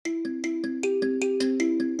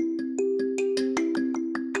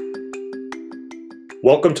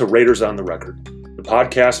Welcome to Raiders on the Record, the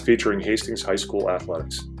podcast featuring Hastings High School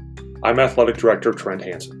athletics. I'm Athletic Director Trent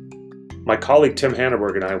Hansen. My colleague Tim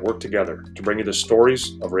Hanneberg and I work together to bring you the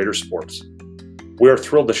stories of Raider sports. We are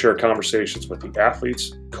thrilled to share conversations with the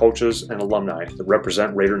athletes, coaches, and alumni that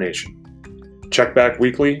represent Raider Nation. Check back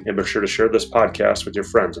weekly and be sure to share this podcast with your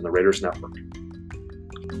friends in the Raiders Network.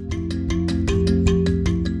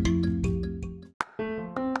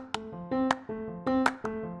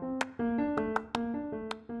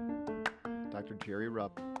 Dr. Jerry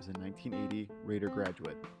Rupp is a 1980 Raider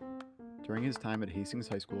graduate. During his time at Hastings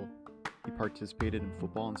High School, he participated in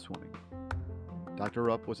football and swimming. Dr.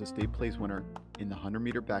 Rupp was a state place winner in the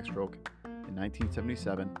 100-meter backstroke in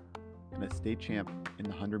 1977 and a state champ in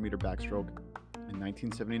the 100-meter backstroke in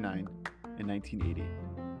 1979 and 1980.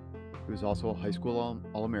 He was also a high school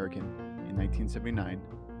All-American in 1979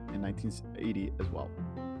 and 1980 as well.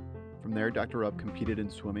 From there, Dr. Rupp competed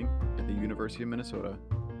in swimming at the University of Minnesota,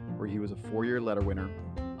 where he was a 4-year letter winner,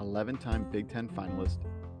 11-time Big Ten finalist,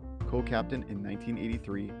 co-captain in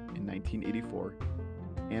 1983 and 1984,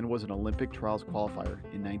 and was an Olympic trials qualifier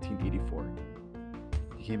in 1984.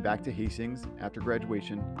 He came back to Hastings after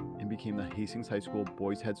graduation and became the Hastings High School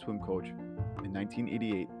boys head swim coach in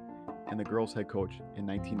 1988 and the girls head coach in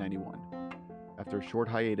 1991. After a short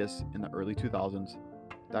hiatus in the early 2000s,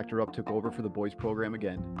 Dr. Rupp took over for the boys program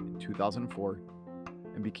again in 2004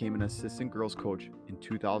 and became an assistant girls coach in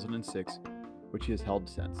 2006, which he has held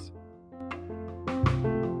since.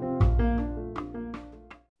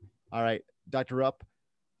 All right, Dr. Rupp,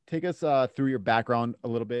 take us through your background a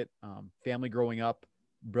little bit, family growing up,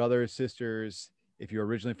 brothers, sisters, if you're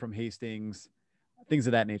originally from Hastings, things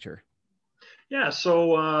of that nature. Yeah,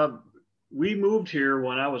 so we moved here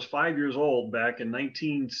when I was 5 years old back in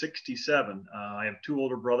 1967. I have two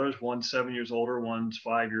older brothers, one's 7 years older, one's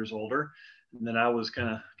 5 years older. And then I was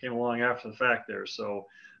came along after the fact there. So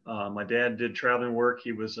my dad did traveling work.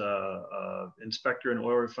 He was a inspector in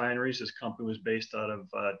oil refineries. His company was based out of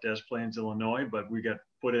Des Plaines, Illinois, but we got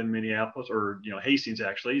put in Minneapolis, or Hastings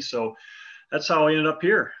actually. So that's how I ended up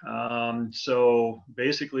here. So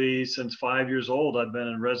basically, since 5 years old, I've been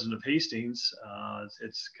a resident of Hastings.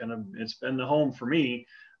 It's been the home for me.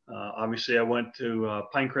 Obviously, I went to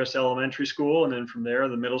Pinecrest Elementary School, and then from there,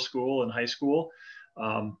 the middle school and high school.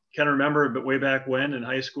 Kind of remember, but way back when in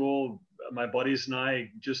high school, my buddies and I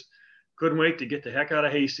just couldn't wait to get the heck out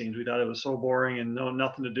of Hastings. We thought it was so boring and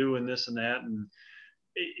nothing to do and this and that. And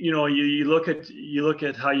you look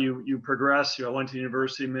at how you progress. I went to the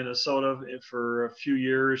University of Minnesota for a few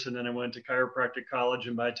years, and then I went to chiropractic college.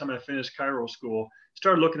 And by the time I finished chiro school,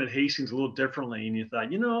 started looking at Hastings a little differently. And you thought,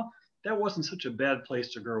 that wasn't such a bad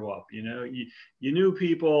place to grow up. You knew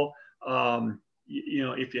people.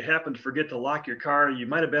 If you happen to forget to lock your car, you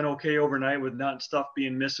might have been okay overnight with not stuff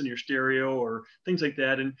being missing your stereo or things like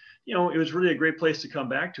that. And, it was really a great place to come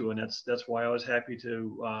back to. And that's why I was happy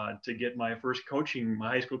to get my first my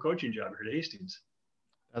high school coaching job here at Hastings.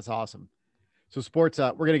 That's awesome. So sports,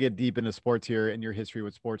 we're going to get deep into sports here and your history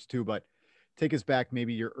with sports too, but take us back,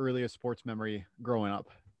 maybe your earliest sports memory growing up.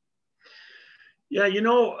 Yeah.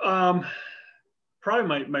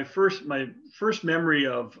 Probably my first memory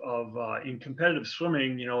of in competitive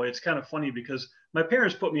swimming, it's kind of funny because my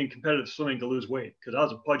parents put me in competitive swimming to lose weight because I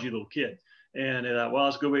was a pudgy little kid, and well,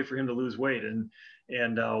 it's a good way for him to lose weight. And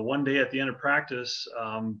one day at the end of practice,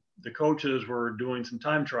 the coaches were doing some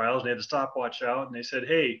time trials and they had the stopwatch out, and they said,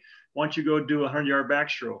 "Hey, why don't you go do a 100-yard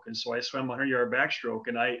backstroke?" And so I swam a 100-yard backstroke,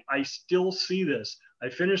 and I still see this. I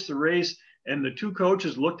finished the race. And the two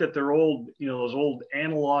coaches looked at their old, those old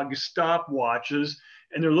analog stopwatches,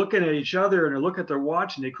 and they're looking at each other and they're looking at their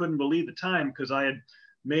watch, and they couldn't believe the time because I had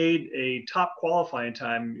made a top qualifying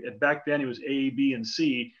time. Back then it was A, B, and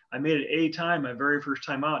C. I made an A time my very first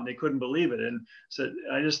time out, and they couldn't believe it. And so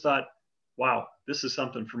I just thought, wow, this is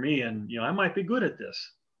something for me, and I might be good at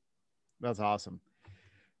this. That's awesome.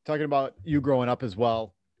 Talking about you growing up as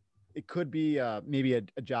well, it could be maybe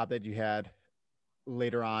a job that you had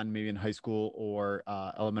later on, maybe in high school or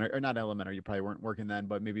elementary, or not elementary, you probably weren't working then,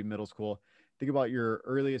 but maybe middle school. Think about your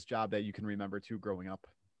earliest job that you can remember too growing up.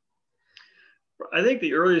 I think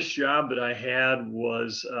the earliest job that I had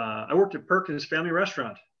was I worked at Perkins Family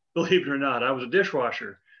Restaurant. Believe it or not, I was a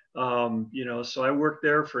dishwasher. So I worked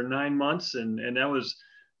there for 9 months, and that was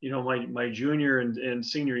my junior and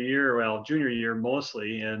senior year, well, junior year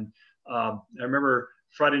mostly. And I remember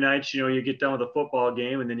Friday nights, you get done with a football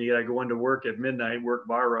game, and then you got to go into work at midnight, work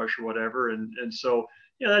bar rush or whatever. And so,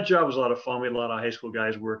 that job was a lot of fun. We had a lot of high school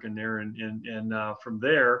guys working there. And from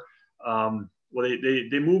there, well,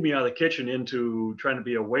 they moved me out of the kitchen into trying to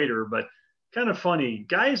be a waiter, but kind of funny.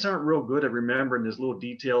 Guys aren't real good at remembering these little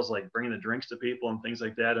details like bringing the drinks to people and things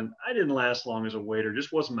like that. And I didn't last long as a waiter,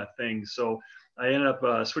 just wasn't my thing. So I ended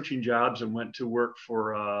up switching jobs and went to work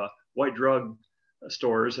for white drug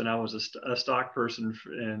stores, and I was a stock person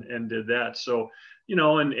and did that. So,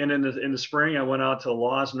 and in the spring I went out to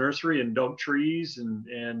Law's nursery and dug trees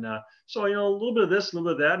and so a little bit of this, a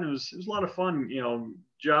little bit of that, and it was a lot of fun.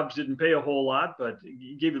 Jobs didn't pay a whole lot, but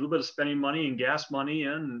it gave you a little bit of spending money and gas money,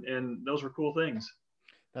 and those were cool things.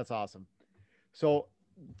 That's awesome. So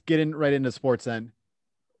getting right into sports then,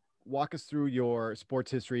 walk us through your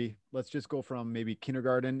sports history. Let's just go from maybe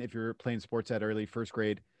kindergarten, if you're playing sports at early first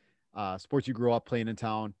grade, sports you grew up playing in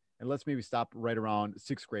town, and let's maybe stop right around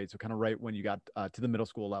sixth grade. So kind of right when you got to the middle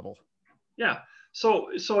school level. Yeah. So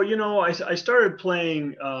I started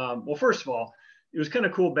playing, well, first of all, it was kind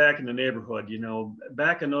of cool back in the neighborhood.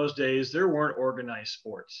 Back in those days, there weren't organized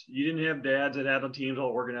sports. You didn't have dads that had the teams all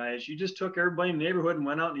organized. You just took everybody in the neighborhood and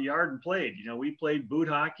went out in the yard and played. We played boot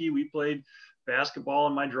hockey. We played basketball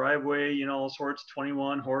in my driveway, all sorts,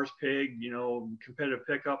 21, horse pig, competitive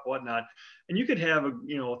pickup, whatnot. And you could have,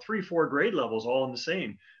 3-4 grade levels all in the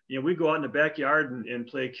same. We'd go out in the backyard and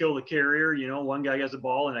play kill the carrier. One guy has a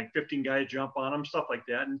ball and like 15 guys jump on him, stuff like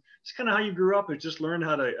that. And it's kind of how you grew up, is just learn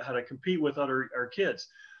how to compete with our kids.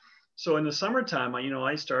 So in the summertime,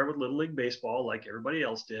 I started with Little League Baseball like everybody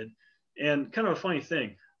else did. And kind of a funny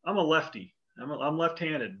thing, I'm a lefty. I'm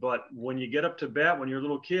left-handed, but when you get up to bat, when you're a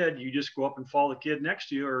little kid, you just go up and follow the kid next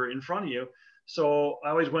to you or in front of you. So I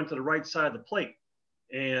always went to the right side of the plate.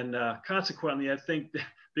 And consequently, I think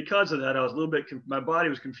because of that, I was a little bit, my body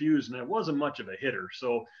was confused and I wasn't much of a hitter.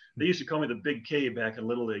 So they used to call me the Big K back in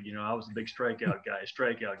Little League. I was the big strikeout guy,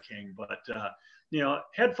 strikeout king. But,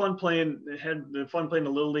 had fun playing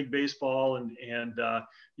the Little League Baseball. And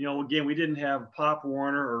again, we didn't have Pop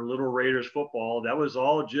Warner or Little Raiders football. That was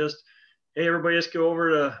all just, hey, everybody, let's go over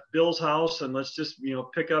to Bill's house and let's just,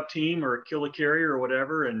 pick up team or kill a carrier or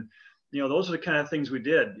whatever. And, those are the kind of things we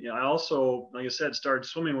did. I also, like I said, started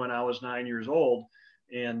swimming when I was 9 years old.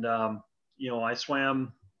 And, I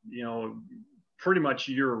swam, pretty much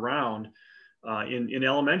year round. In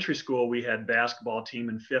elementary school, we had basketball team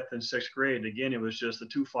in 5th and 6th grade. Again, it was just the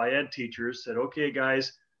two Phi Ed teachers said, okay,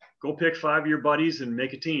 guys, go pick 5 of your buddies and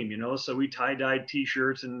make a team, So we tie-dyed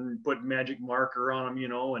T-shirts and put magic marker on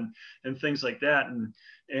them, and things like that. And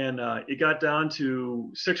it got down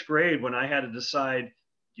to 6th grade when I had to decide,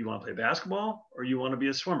 do you want to play basketball or you want to be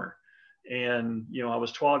a swimmer? And, I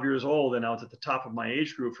was 12 years old and I was at the top of my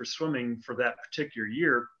age group for swimming for that particular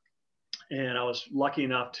year. And I was lucky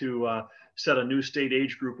enough to set a new state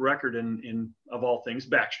age group record in of all things,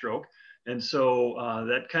 backstroke. And so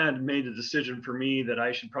that kind of made the decision for me that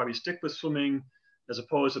I should probably stick with swimming as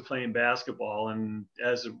opposed to playing basketball. And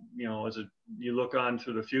as you look on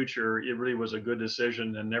through the future, it really was a good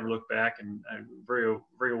decision and never looked back, and a very,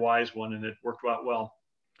 very wise one. And it worked out well.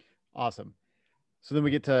 Awesome. So then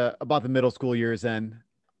we get to about the middle school years, and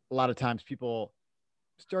a lot of times people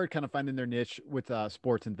start kind of finding their niche with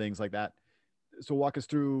sports and things like that. So walk us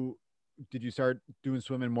through, did you start doing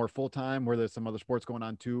swimming more full-time? Were there some other sports going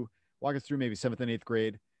on too? Walk us through maybe 7th and 8th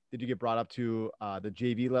grade. Did you get brought up to the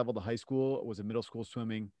JV level, the high school? Was it middle school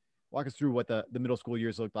swimming? Walk us through what the middle school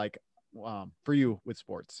years looked like for you with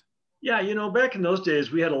sports. Yeah, back in those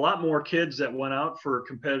days, we had a lot more kids that went out for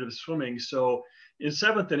competitive swimming. So in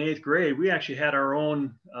 7th and 8th grade, we actually had our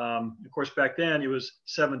own, of course, back then it was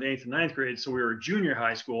 7th, 8th, and 9th grade. So we were junior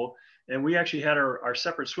high school, and we actually had our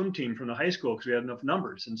separate swim team from the high school because we had enough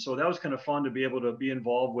numbers. And so that was kind of fun to be able to be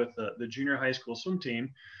involved with the junior high school swim team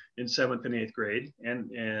in 7th and 8th grade. And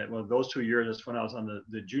well, those 2 years, that's when I was on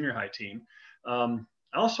the junior high team.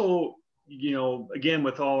 Also, again,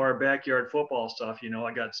 with all our backyard football stuff,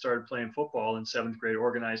 I got started playing football in 7th grade,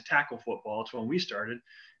 organized tackle football. It's when we started.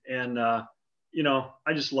 And,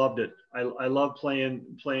 I just loved it. I love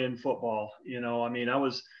playing football. I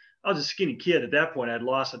was a skinny kid at that point. I'd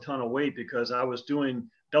lost a ton of weight because I was doing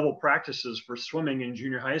double practices for swimming in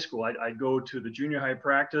junior high school. I'd go to the junior high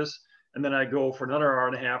practice, and then I'd go for another hour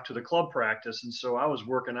and a half to the club practice. And so I was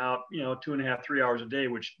working out, 2.5, 3 hours a day,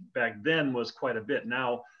 which back then was quite a bit.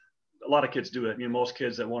 Now, a lot of kids do it. Most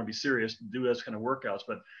kids that want to be serious do those kind of workouts,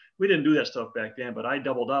 but we didn't do that stuff back then. But I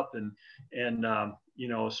doubled up and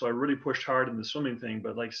so I really pushed hard in the swimming thing.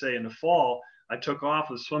 But like I say, in the fall, I took off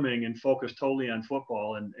with swimming and focused totally on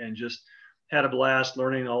football and just had a blast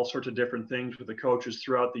learning all sorts of different things with the coaches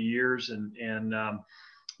throughout the years. I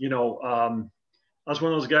was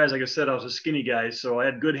one of those guys, like I said, I was a skinny guy, so I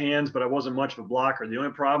had good hands, but I wasn't much of a blocker. The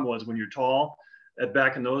only problem was when you're tall,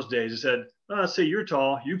 back in those days, I said, let's say you're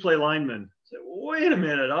tall, you play lineman. I said, wait a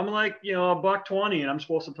minute. I'm like, a $120 and I'm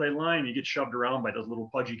supposed to play line. You get shoved around by those little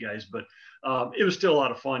pudgy guys, but it was still a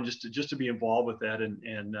lot of fun just to be involved with that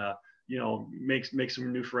and make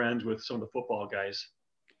some new friends with some of the football guys.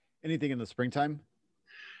 Anything in the springtime?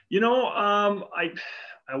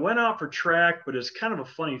 I went out for track, but it's kind of a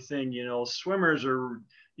funny thing. Swimmers are,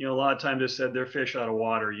 a lot of times they said they're fish out of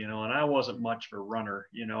water, and I wasn't much of a runner.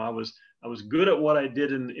 I was good at what I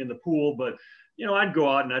did in the pool, but, I'd go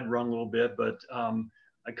out and I'd run a little bit. But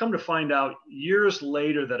I come to find out years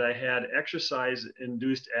later that I had exercise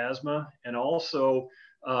induced asthma. And also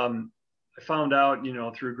I found out,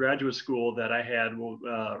 through graduate school that I had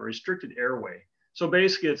restricted airway. So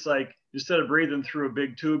basically it's like, instead of breathing through a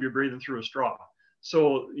big tube, you're breathing through a straw.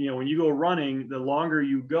 So, when you go running, the longer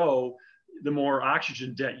you go, the more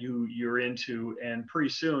oxygen debt you're into, and pretty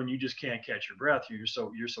soon you just can't catch your breath. You're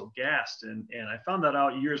so gassed. And I found that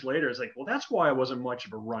out years later. It's like, well, that's why I wasn't much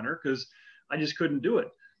of a runner, because I just couldn't do it.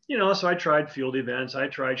 So I tried field events, I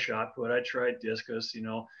tried shot put, I tried discus,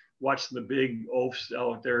 watched the big oafs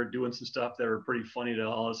out there doing some stuff that were pretty funny to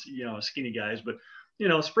all us, skinny guys. But,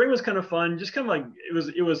 spring was kind of fun, just kind of like,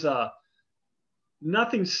 it was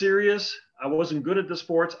nothing serious. I wasn't good at the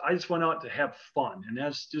sports. I just went out to have fun, and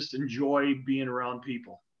that's just enjoy being around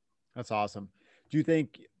people. That's awesome. Do you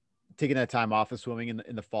think taking that time off of swimming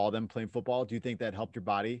in the fall, then playing football, do you think that helped your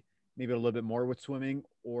body maybe a little bit more with swimming?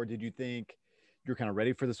 Or did you think you're kind of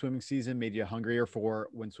ready for the swimming season, made you hungrier for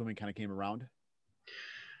when swimming kind of came around?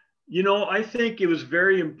 I think it was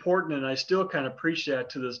very important, and I still kind of preach that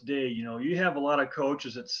to this day. You have a lot of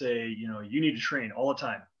coaches that say, you need to train all the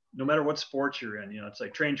time, no matter what sports you're in. It's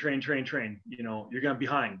like train. You're going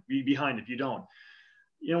to be behind if you don't.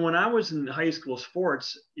 When I was in high school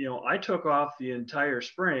sports, I took off the entire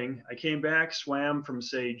spring. I came back, swam from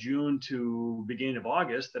say June to beginning of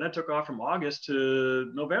August. Then I took off from August to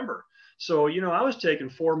November. So, I was taking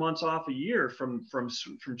 4 months off a year from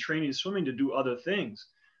training swimming to do other things.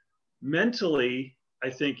 Mentally, I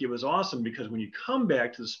think it was awesome, because when you come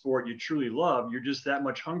back to the sport you truly love, you're just that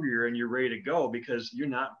much hungrier and you're ready to go because you're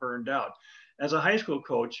not burned out. As a high school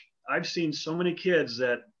coach, I've seen so many kids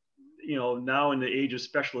that, now in the age of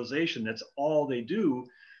specialization, that's all they do.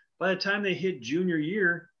 By the time they hit junior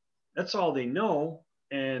year, that's all they know.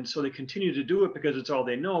 And so they continue to do it because it's all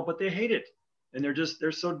they know, but they hate it. And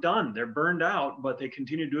they're so done. They're burned out, but they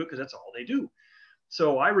continue to do it because that's all they do.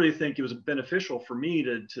 So I really think it was beneficial for me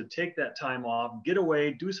to take that time off, get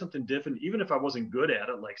away, do something different, even if I wasn't good at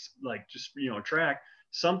it, like just, track,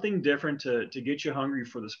 something different to get you hungry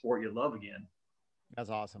for the sport you love again. That's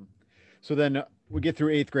awesome. So then we get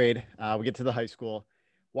through 8th grade, we get to the high school.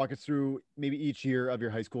 Walk us through maybe each year of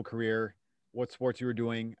your high school career, what sports you were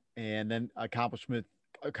doing, and then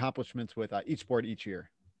accomplishments with each sport each year.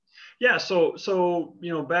 Yeah. So,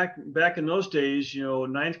 back in those days,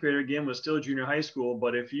 9th grade again was still junior high school,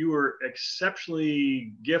 but if you were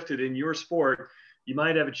exceptionally gifted in your sport, you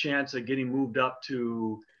might have a chance of getting moved up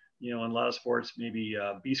to, in a lot of sports, maybe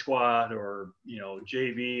B squad or,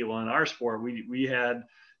 JV. Well, in our sport, we had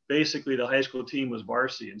basically the high school team was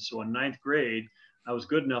varsity. And so in 9th grade, I was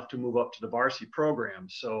good enough to move up to the varsity program.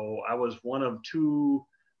 So I was one of two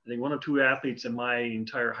athletes in my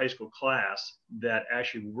entire high school class that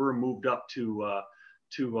actually were moved up to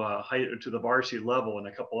the varsity level, and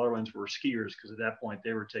a couple other ones were skiers, because at that point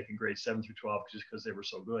they were taking grades 7 through 12 just because they were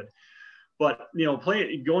so good. But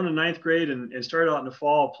going to 9th grade and started out in the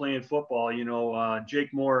fall playing football.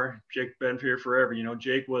 Jake Moore, Jake been here forever.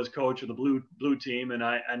 Jake was coach of the blue team, and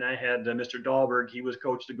I had Mr. Dahlberg. He was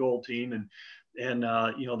coach of the gold team, and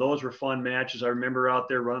those were fun matches. I remember out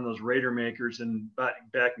there running those Raider makers, and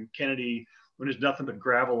back in Kennedy when there's nothing but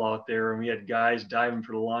gravel out there, and we had guys diving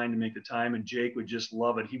for the line to make the time, and Jake would just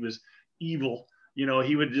love it. He was evil.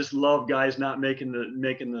 He would just love guys not making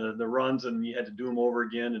the runs, and you had to do them over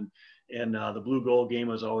again. And the blue gold game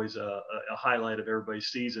was always a highlight of everybody's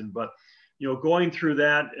season. But going through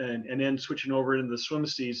that and then switching over into the swim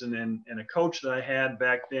season, and a coach that I had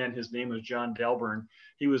back then, his name was John Delburn.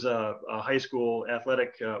 He was a high school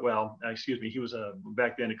athletic, he was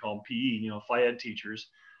back then they call them PE, phy ed teachers.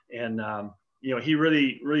 And, he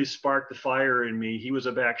really sparked the fire in me. He was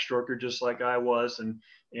a backstroker just like I was.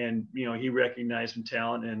 And he recognized some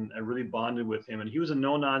talent, and I really bonded with him. And he was a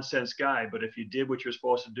no nonsense guy, but if you did what you're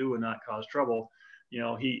supposed to do and not cause trouble,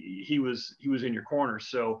 he was in your corner.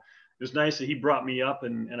 So it was nice that he brought me up,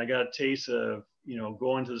 and I got a taste of,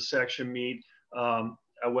 going to the section meet.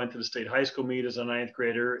 I went to the state high school meet as a 9th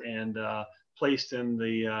grader, and placed in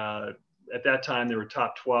the at that time they were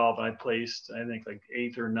top 12. I placed, I think, like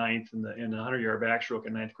 8th or 9th in the 100-yard backstroke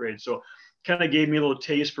in 9th grade. So kind of gave me a little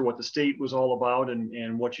taste for what the state was all about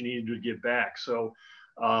and what you needed to give back. So,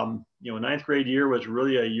 9th grade year was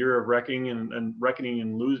really a year of reckoning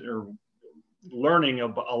and losing, or learning a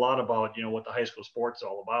lot about, what the high school sports is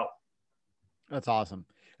all about. That's awesome.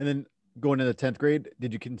 And then going into 10th grade,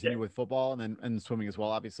 did you continue with football and swimming as well,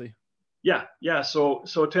 obviously? Yeah. So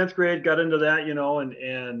 10th grade got into that,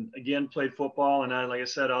 and again, played football. And like I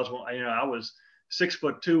said, I was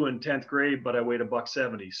 6'2" in 10th grade, but I weighed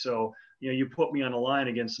 $170. So, you put me on the line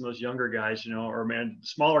against some of those younger guys, or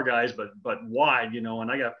smaller guys, but wide,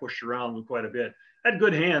 and I got pushed around quite a bit. I had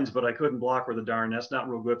good hands, but I couldn't block worth a darn. That's not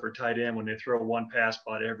real good for a tight end when they throw one pass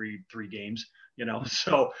about every 3 games,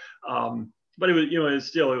 So, but it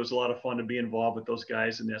was, it was a lot of fun to be involved with those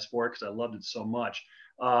guys in that sport because I loved it so much.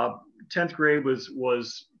 10th grade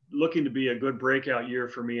was looking to be a good breakout year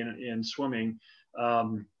for me in swimming.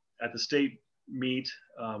 At the state meet,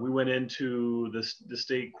 we went into the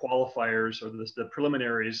state qualifiers, or the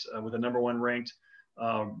preliminaries, with a #1 ranked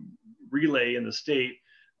relay in the state.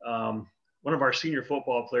 One of our senior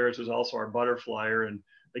football players was also our butterflyer, and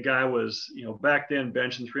the guy was, back then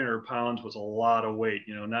benching 300 pounds was a lot of weight.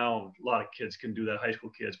 Now a lot of kids can do that, high school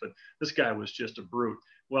kids, but this guy was just a brute.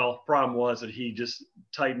 Well, problem was that he just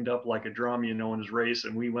tightened up like a drum, in his race,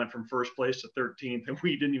 and we went from first place to 13th, and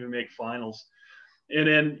we didn't even make finals. And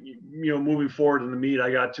then, moving forward in the meet, I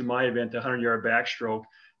got to my event, the 100-yard backstroke,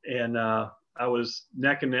 and I was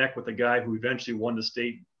neck and neck with the guy who eventually won the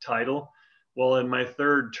state title. Well, in my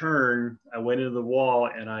third turn, I went into the wall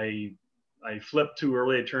and I flipped too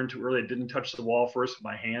early. I turned too early. I didn't touch the wall first with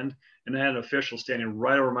my hand. And I had an official standing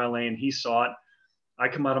right over my lane. He saw it. I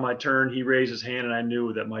come out of my turn. He raised his hand, and I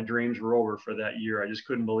knew that my dreams were over for that year. I just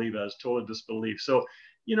couldn't believe it. I was total disbelief. So,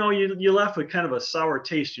 you left with kind of a sour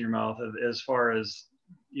taste in your mouth as far as,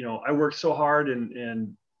 I worked so hard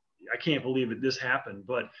and I can't believe that this happened.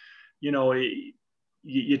 But,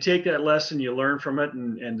 you take that lesson, you learn from it,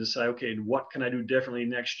 and decide, okay, what can I do differently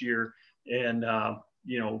next year? And,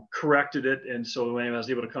 corrected it. And so when I was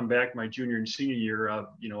able to come back my junior and senior year,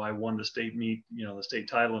 I won the state meet, the state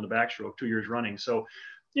title in the backstroke 2 years running. So,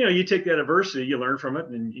 you take that adversity, you learn from it,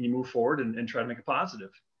 and you move forward and try to make it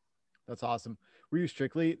positive. That's awesome. Were you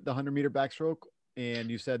strictly the 100-meter backstroke?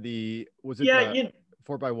 And you said was it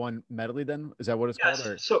 4x1 medley then? Is that what it's called?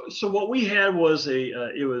 Or? So what we had was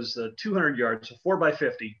it was 200 yards, so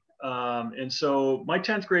 4x50. And so my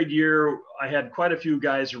 10th grade year, I had quite a few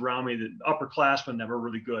guys around me, that upperclassmen that were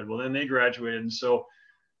really good. Well, then they graduated. And so,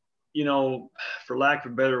 for lack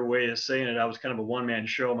of a better way of saying it, I was kind of a one-man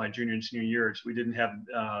show my junior and senior years. We didn't have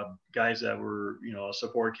guys that were, a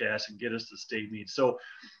support cast and get us to state meets. So,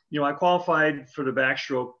 I qualified for the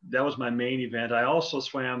backstroke. That was my main event. I also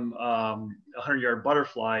swam a 100-yard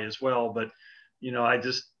butterfly as well, but, I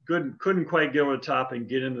just couldn't quite get over the top and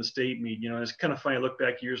get in the state meet. It's kind of funny. I look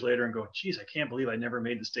back years later and go, geez, I can't believe I never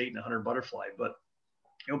made the state in 100 butterfly. But,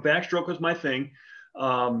 backstroke was my thing.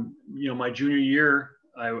 My junior year,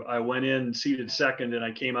 I went in seated second, and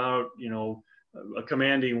I came out, a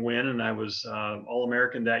commanding win, and I was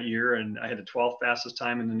All-American that year, and I had the 12th fastest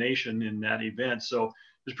time in the nation in that event. So it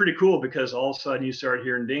was pretty cool, because all of a sudden you start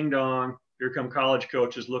hearing ding dong, here come college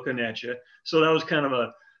coaches looking at you. So that was kind of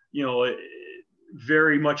a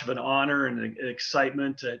very much of an honor and an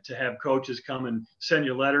excitement to have coaches come and send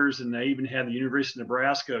you letters. And I even had the University of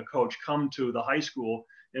Nebraska coach come to the high school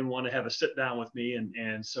and want to have a sit down with me.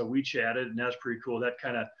 And so we chatted, and that was pretty cool. That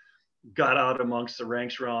kind of got out amongst the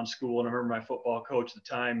ranks around school. And I remember my football coach at the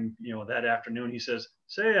time, that afternoon, he says,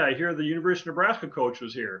 "Say, I hear the University of Nebraska coach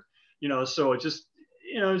was here." So it just,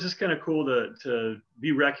 it's just kind of cool to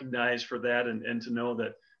be recognized for that, and to know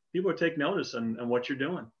that people take notice on what you're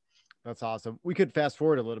doing. That's awesome. We could fast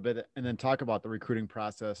forward a little bit and then talk about the recruiting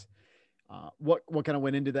process. What kind of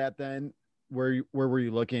went into that then? Where were you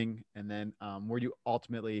looking? And then where you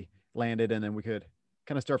ultimately landed? And then we could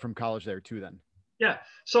kind of start from college there too then. Yeah.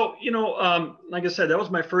 So, like I said, that was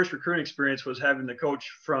my first recruiting experience, was having the coach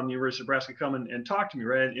from the University of Nebraska come and talk to me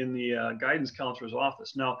right in the guidance counselor's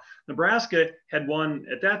office. Now, Nebraska had won,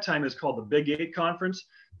 at that time, it's called the Big 8 Conference.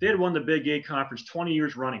 They had won the Big 8 Conference 20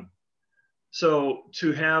 years running. So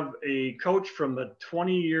to have a coach from the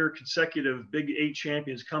 20-year consecutive Big 8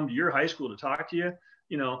 champions come to your high school to talk to you,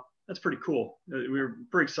 that's pretty cool. We were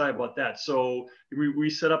pretty excited about that. So we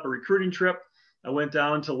set up a recruiting trip. I went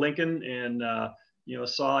down to Lincoln and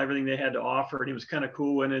saw everything they had to offer, and he was kind of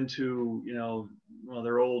cool. Went into, well,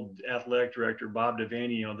 their old athletic director, Bob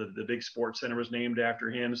Devaney, the big sports center was named after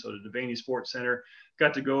him. So the Devaney Sports Center,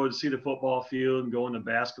 got to go and see the football field and go in the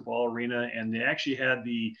basketball arena. And they actually had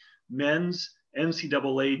the men's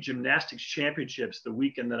NCAA gymnastics championships the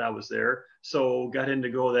weekend that I was there. So got in to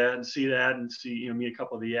go that and see that and see, meet a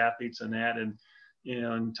couple of the athletes and that, and,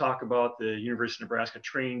 and talk about the University of Nebraska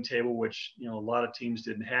training table, which, a lot of teams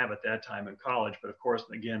didn't have at that time in college. But of course,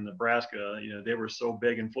 again, Nebraska, they were so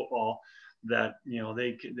big in football that,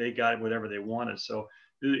 they got whatever they wanted. So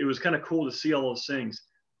it was kind of cool to see all those things.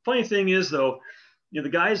 Funny thing is, though, the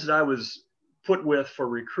guys that I was put with for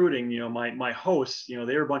recruiting, my hosts, they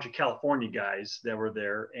were a bunch of California guys that were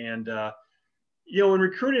there. And, in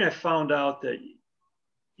recruiting, I found out that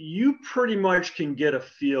you pretty much can get a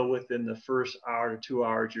feel within the first hour to 2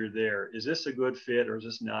 hours you're there. Is this a good fit or is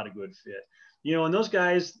this not a good fit? And those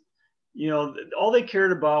guys, all they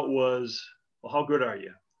cared about was, well, how good are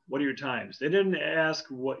you? What are your times? They didn't ask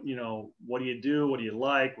what do you do? What do you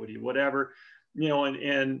like? Whatever,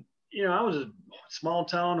 and I was a small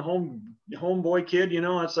town homeboy kid,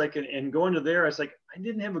 it's like, and going to there, it's like, I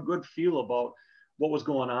didn't have a good feel about what was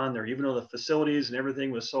going on there, even though the facilities and everything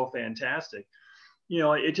was so fantastic.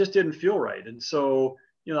 It just didn't feel right. And so,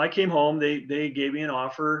 I came home, they gave me an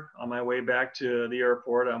offer on my way back to the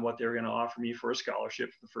airport on what they were going to offer me for a scholarship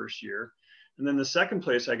for the first year. And then the second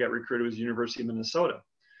place I got recruited was University of Minnesota.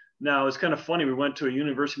 Now, it's kind of funny. We went to a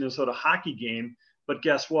University of Minnesota hockey game, but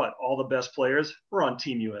guess what? All the best players were on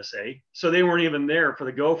Team USA. So they weren't even there for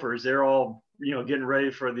the Gophers. They're all, getting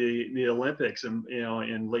ready for the Olympics and,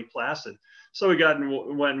 in Lake Placid. So we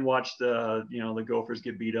went and watched the Gophers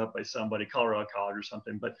get beat up by somebody, Colorado College or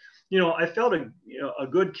something. But, I felt a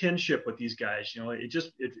good kinship with these guys.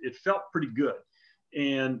 It felt pretty good.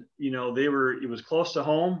 And, it was close to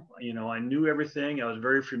home. I knew everything. I was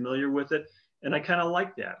very familiar with it. And I kind of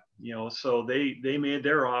liked that, so they made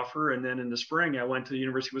their offer. And then in the spring, I went to the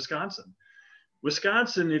University of Wisconsin.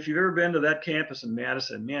 Wisconsin, if you've ever been to that campus in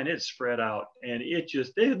Madison, man, it's spread out. And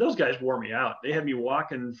those guys wore me out. They had me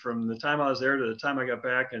walking from the time I was there to the time I got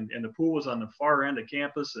back. And the pool was on the far end of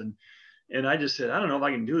campus. And I just said, I don't know if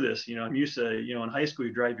I can do this. I'm used to, in high school,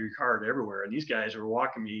 you drive your car everywhere. And these guys were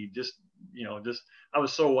walking me I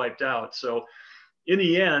was so wiped out. So in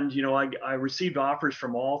the end, I received offers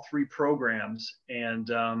from all three programs, and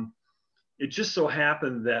it just so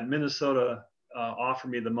happened that Minnesota offered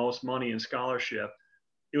me the most money in scholarship.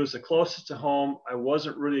 It was the closest to home. I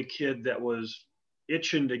wasn't really a kid that was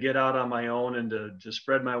itching to get out on my own and to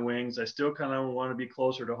spread my wings. I still kind of want to be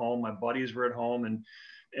closer to home. My buddies were at home,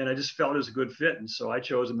 and I just felt it was a good fit. And so I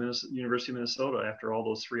chose the University of Minnesota after all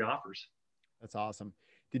those three offers. That's awesome.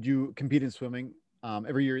 Did you compete in swimming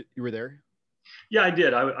every year you were there? Yeah, I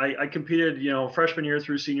did. I competed, freshman year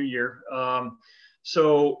through senior year.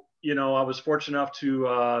 So, I was fortunate enough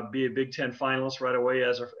to be a Big Ten finalist right away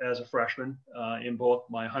as a freshman in both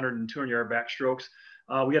my 100 and 200 yard backstrokes.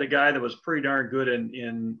 We had a guy that was pretty darn good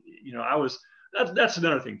that's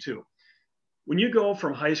another thing too. When you go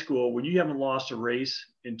from high school, when you haven't lost a race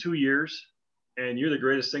in 2 years and you're the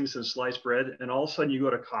greatest thing since sliced bread, and all of a sudden you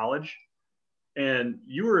go to college, and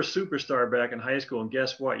you were a superstar back in high school, and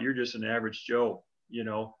guess what? You're just an average Joe,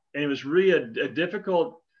 and it was really a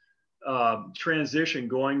difficult transition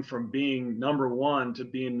going from being number one to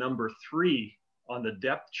being number three on the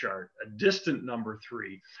depth chart, a distant number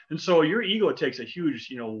three. And so your ego takes a huge,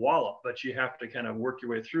 wallop, but you have to kind of work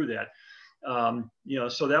your way through that.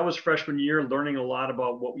 So that was freshman year, learning a lot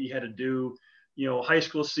about what we had to do. High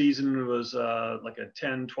school season was like a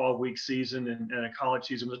 10, 12-week season, and a college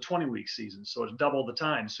season was a 20-week season. So it's double the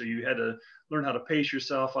time. So you had to learn how to pace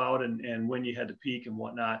yourself out and when you had to peak and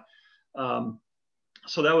whatnot.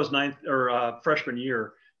 So that was freshman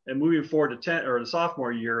year. And moving forward to the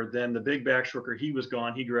sophomore year, then the big backstroker, he was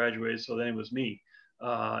gone. He graduated. So then it was me.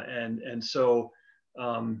 So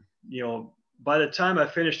by the time I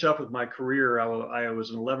finished up with my career, I was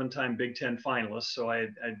an 11-time Big Ten finalist. So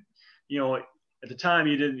at the time,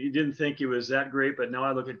 you didn't think it was that great, but now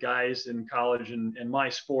I look at guys in college and my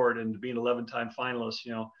sport, and being 11-time finalist,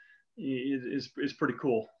 is pretty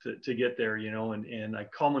cool to get there, and I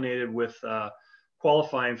culminated with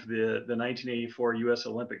qualifying for the 1984 U.S.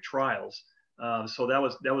 Olympic trials. So that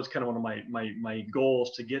was kind of one of my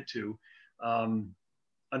goals to get to.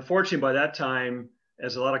 Unfortunately, by that time,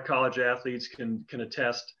 as a lot of college athletes can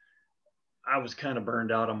attest, I was kind of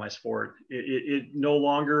burned out on my sport. It no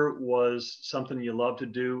longer was something you love to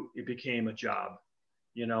do. It became a job.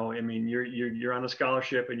 I mean, you're on a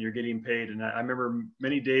scholarship and you're getting paid. And I remember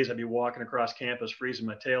many days I'd be walking across campus, freezing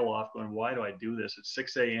my tail off, going, "Why do I do this? It's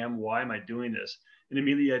 6 a.m. Why am I doing this?" And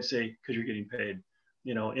immediately I'd say, "Because you're getting paid."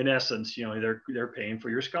 In essence, they're paying for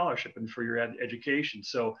your scholarship and for your education.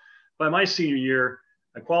 So by my senior year,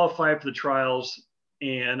 I qualified for the trials,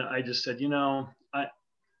 and I just said,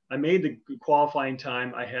 I made the qualifying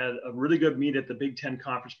time. I had a really good meet at the Big Ten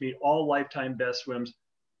conference meet, all lifetime best swims.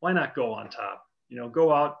 Why not go on top?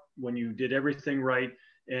 Go out when you did everything right.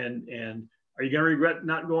 And are you going to regret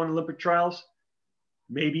not going to Olympic trials?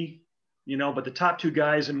 Maybe, but the top two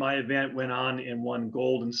guys in my event went on and won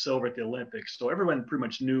gold and silver at the Olympics. So everyone pretty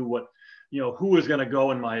much knew who was going to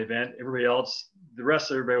go in my event. Everybody else, the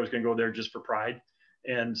rest of everybody was going to go there just for pride.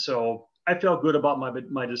 And so I felt good about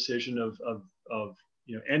my decision of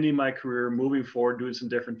ending my career, moving forward, doing some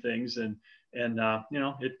different things. And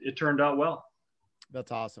it turned out well.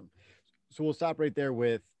 That's awesome. So we'll stop right there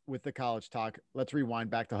with the college talk. Let's rewind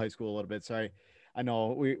back to high school a little bit. Sorry. I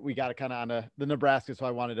know we got kind of on the Nebraska, so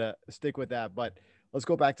I wanted to stick with that, but let's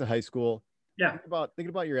go back to high school. Yeah. Thinking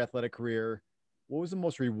about your athletic career. What was the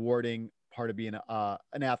most rewarding part of being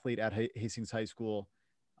an athlete at Hastings High School?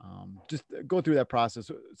 Just go through that process,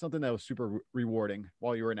 something that was super rewarding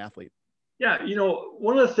while you were an athlete. Yeah.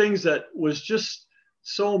 One of the things that was just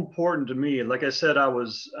so important to me, like I said, I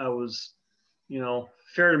was,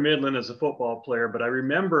 fair to middling as a football player, but I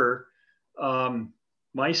remember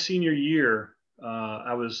my senior year,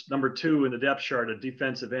 I was number 2 in the depth chart at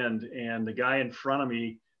defensive end, and the guy in front of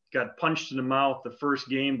me got punched in the mouth the first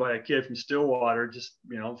game by a kid from Stillwater, just,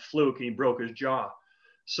 fluke, and he broke his jaw.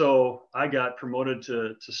 So I got promoted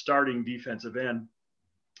to starting defensive end.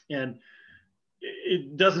 And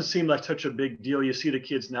it doesn't seem like such a big deal. You see the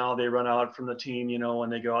kids now, they run out from the team,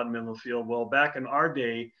 and they go out in the middle of the field. Well, back in our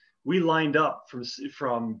day, we lined up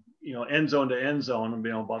from end zone to end zone,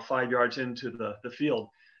 about 5 yards into the field.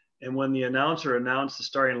 And when the announcer announced the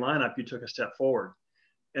starting lineup, you took a step forward.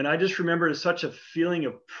 And I just remember such a feeling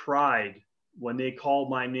of pride when they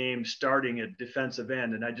called my name starting at defensive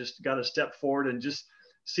end. And I just got a step forward, and just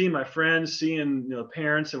seeing my friends, seeing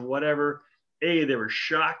parents and whatever, they were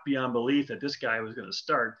shocked beyond belief that this guy was going to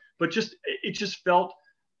start. But it just felt,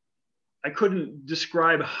 I couldn't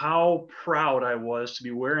describe how proud I was to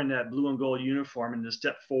be wearing that blue and gold uniform and to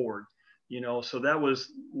step forward. So that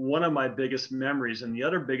was one of my biggest memories. And the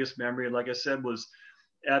other biggest memory, like I said, was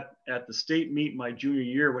at the state meet my junior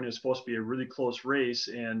year, when it was supposed to be a really close race.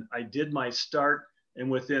 And I did my start,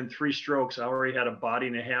 and within 3 strokes, I already had a body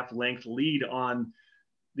and a half length lead on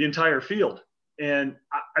the entire field. And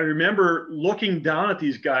I remember looking down at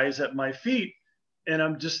these guys at my feet, and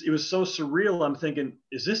it was so surreal. I'm thinking,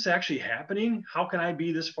 is this actually happening? How can I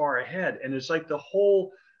be this far ahead? And it's like the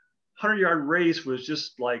whole 100-yard race was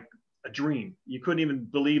just like a dream. You couldn't even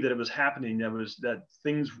believe that it was happening.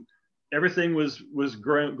 Everything was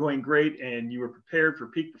going great, and you were prepared for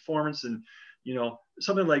peak performance, and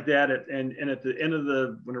something like that. And at the end of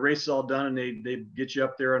when the race is all done, and they get you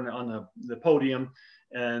up there on the podium,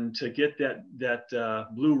 and to get that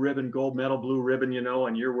blue ribbon, gold medal, blue ribbon,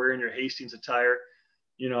 and you're wearing your Hastings attire,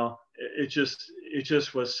 it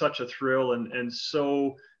just was such a thrill, and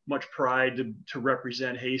so much pride to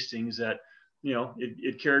represent Hastings that,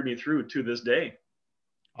 it carried me through to this day.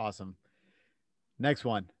 Awesome. Next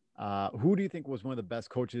one. Who do you think was one of the best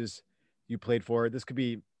coaches you played for? This could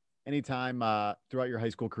be anytime throughout your high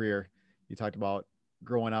school career. You talked about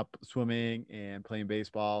growing up swimming and playing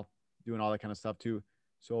baseball, doing all that kind of stuff too.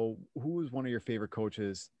 So who was one of your favorite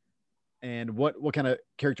coaches, and what kind of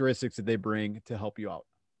characteristics did they bring to help you out?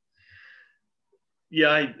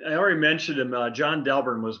 Yeah, I already mentioned him. John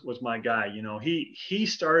Delburn was my guy. He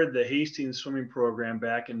started the Hastings swimming program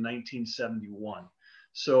back in 1971.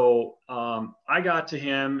 So I got to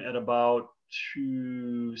him at about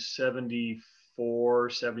 274,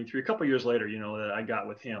 73, a couple of years later, that I got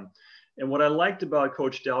with him. And what I liked about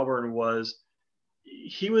Coach Delburn was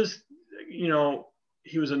he was a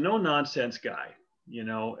no nonsense guy. He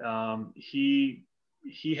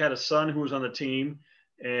had a son who was on the team.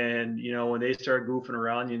 And, when they started goofing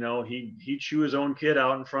around, he'd chew his own kid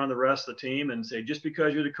out in front of the rest of the team and say, just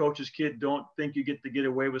because you're the coach's kid, don't think you get to get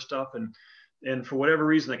away with stuff. And for whatever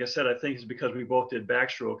reason, like I said, I think it's because we both did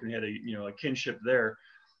backstroke and had a kinship there.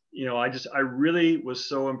 I really was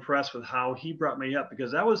so impressed with how he brought me up,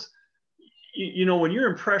 because that was, when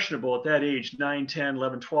you're impressionable at that age, 9, 10,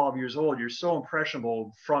 11, 12 years old, you're so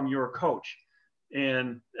impressionable from your coach.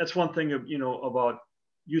 And that's one thing about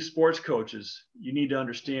you sports coaches. You need to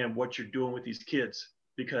understand what you're doing with these kids,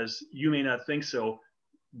 because you may not think so,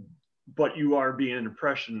 but you are being an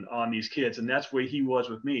impression on these kids. And that's where he was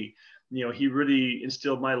with me. he really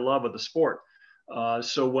instilled my love of the sport.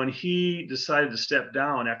 So when he decided to step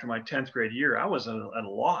down after my 10th grade year, I was at a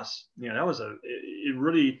loss. It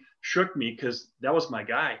really shook me because that was my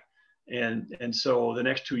guy. And so the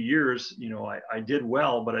next 2 years, I did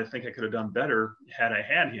well, but I think I could have done better had I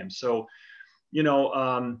had him. So, he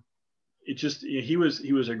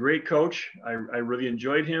was a great coach. I really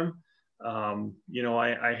enjoyed him.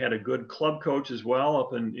 I had a good club coach as well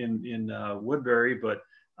up in Woodbury, but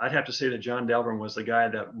I'd have to say that John Delbern was the guy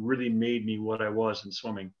that really made me what I was in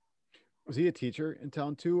swimming. Was he a teacher in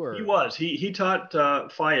town too, or he was? He taught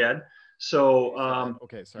Phi Ed. So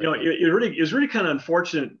okay, sorry. it was really kind of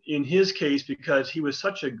unfortunate in his case because he was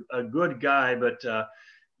such a good guy, but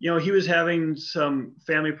he was having some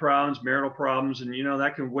family problems, marital problems, and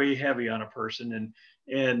that can weigh heavy on a person.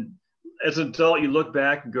 And as an adult, you look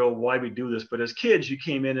back and go, why we do this? But as kids, you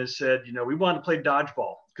came in and said, we wanted to play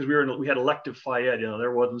dodgeball because we had elective Phi Ed.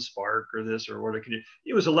 There wasn't Spark or this or what.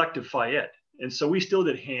 It was elective Phi Ed. And so we still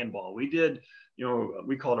did handball. We did,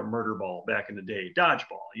 we called it murder ball back in the day,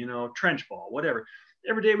 dodgeball, trench ball, whatever.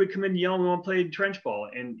 Every day we'd come in yelling, we want to play trench ball.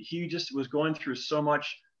 And he just was going through so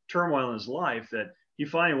much turmoil in his life that he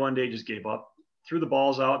finally one day just gave up, threw the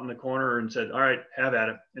balls out in the corner and said, all right, have at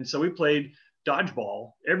it. And so we played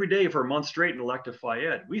dodgeball every day for a month straight in elective Phi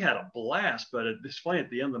Ed. We had a blast, but it's funny, at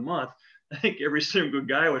the end of the month, I think every single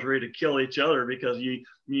guy was ready to kill each other because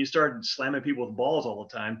you started slamming people with balls all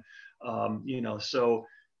the time.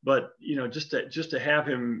 But just to have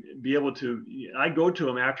him be able to, I go to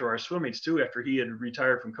him after our swim meets too, after he had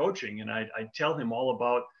retired from coaching, and I tell him all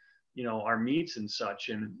about, our meets and such.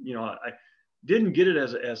 And, I didn't get it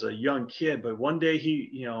as a young kid, but one day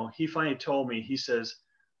he finally told me, he says,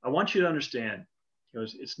 I want you to understand, he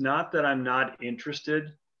goes, it's not that I'm not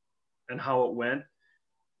interested in how it went.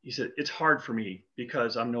 He said, it's hard for me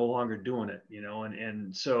because I'm no longer doing it,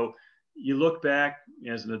 and so you look back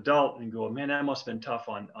as an adult and go, man, that must have been tough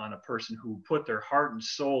on a person who put their heart and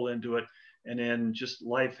soul into it. And then just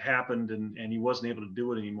life happened and he wasn't able to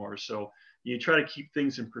do it anymore. So you try to keep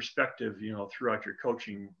things in perspective, throughout your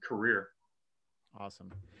coaching career.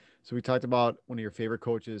 Awesome. So we talked about one of your favorite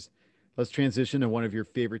coaches. Let's transition to one of your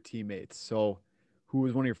favorite teammates. So who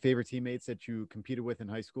was one of your favorite teammates that you competed with in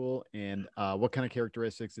high school, and what kind of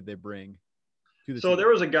characteristics did they bring to the team? There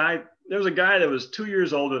was a guy that was 2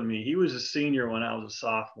 years older than me. He was a senior when I was a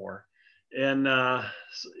sophomore. And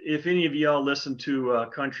if any of y'all listen to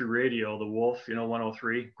country radio, the Wolf,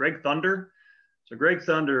 103, Greg Thunder. So Greg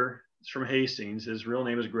Thunder is from Hastings. His real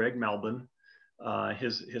name is Greg Melvin.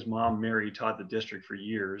 His mom, Mary, taught the district for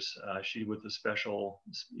years. She with the special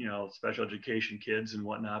education kids and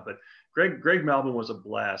whatnot. But Greg Melvin was a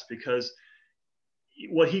blast because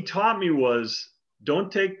what he taught me was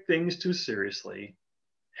don't take things too seriously,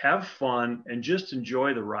 have fun, and just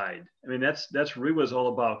enjoy the ride. I mean, that's really what it's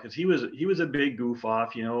all about, because he was a big goof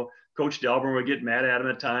off. Coach Delbern would get mad at him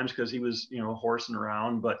at times because he was horsing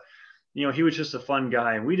around, but he was just a fun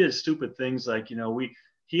guy. And we did stupid things like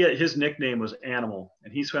his nickname was Animal,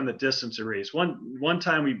 and he swam the distance race. One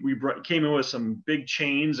time we came in with some big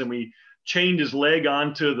chains, and we chained his leg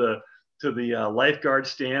onto the lifeguard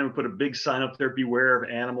stand. We put a big sign up there, beware of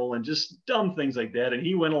Animal, and just dumb things like that. And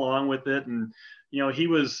he went along with it. And, he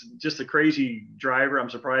was just a crazy driver. I'm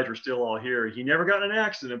surprised we're still all here. He never got in an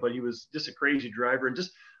accident, but he was just a crazy driver. And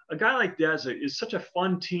just a guy like that is such a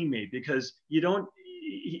fun teammate, because he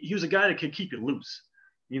was a guy that could keep you loose,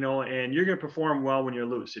 and you're going to perform well when you're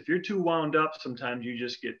loose. If you're too wound up, sometimes you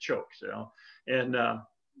just get choked, and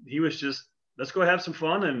he was just, let's go have some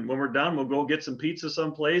fun. And when we're done, we'll go get some pizza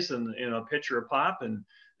someplace and a pitcher of pop and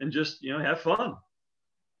just, have fun.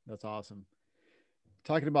 That's awesome.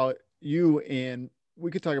 Talking about you, and we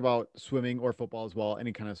could talk about swimming or football as well,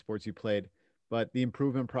 any kind of sports you played, but the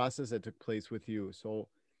improvement process that took place with you. So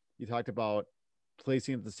you talked about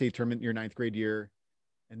placing at the state tournament in your 9th grade year,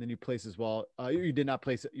 and then you placed as well. You did not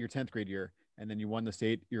place your 10th grade year, and then you won the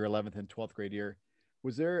state your 11th and 12th grade year.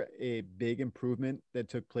 Was there a big improvement that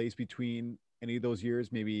took place between any of those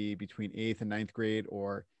years, maybe between 8th and 9th grade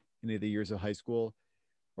or any of the years of high school?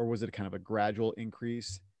 Or was it kind of a gradual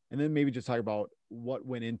increase? And then maybe just talk about what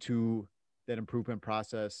went into that improvement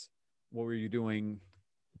process. What were you doing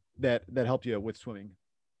that helped you with swimming?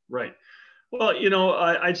 Right. Well,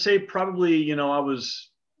 I'd say probably, I was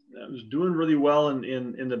doing really well in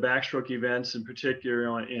the backstroke events in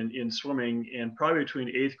particular, in swimming, and probably between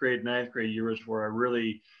 8th grade, 9th grade years where I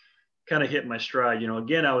really kind of hit my stride.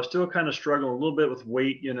 Again, I was still kind of struggling a little bit with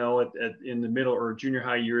weight, in the middle or junior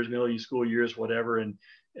high years, middle school years, whatever. And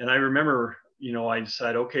I remember, I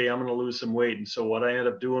decided, okay, I'm going to lose some weight. And so what I ended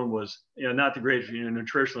up doing was, not the greatest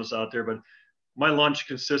nutritionists out there, but my lunch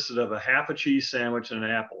consisted of a half a cheese sandwich and an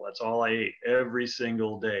apple. That's all I ate every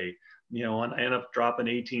single day. And I ended up dropping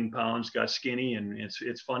 18 pounds, got skinny. And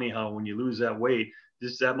it's funny how when you lose that weight,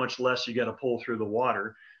 just that much less you got to pull through the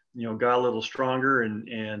water. Got a little stronger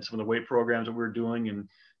and some of the weight programs that we were doing. And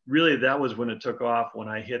really that was when it took off, when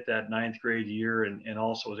I hit that ninth grade year and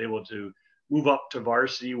also was able to move up to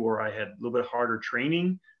varsity where I had a little bit harder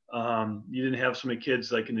training. You didn't have so many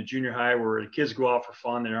kids like in the junior high where the kids go out for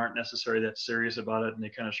fun. They aren't necessarily that serious about it and they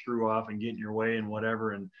kind of screw off and get in your way and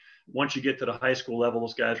whatever. And once you get to the high school level,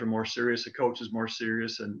 those guys were more serious, the coach is more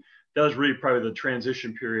serious. And that was really probably the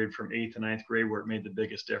transition period from 8th to ninth grade where it made the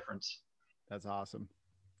biggest difference. That's awesome.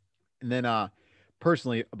 And then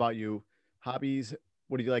personally about you, hobbies,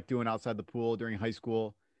 what do you like doing outside the pool during high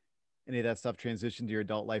school? Any of that stuff transitioned to your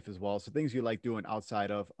adult life as well? So things you like doing outside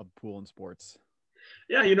of pool and sports.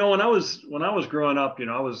 Yeah, when I was growing up,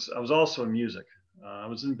 I was also in music. I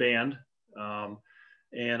was in band,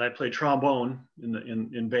 and I played trombone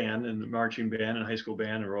in band, in the marching band and high school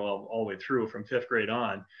band, and all the way through from 5th grade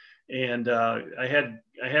on. And I had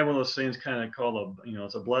one of those things kind of called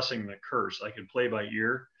it's a blessing and a curse. I could play by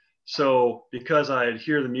ear. So because I'd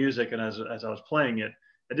hear the music and as I was playing it,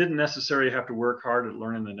 I didn't necessarily have to work hard at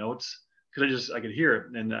learning the notes because I could hear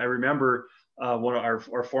it. And I remember one of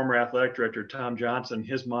our former athletic director, Tom Johnson,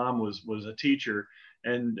 his mom was a teacher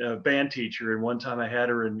and a band teacher. And one time I had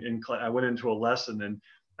her in I went into a lesson and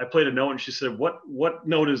I played a note and she said, what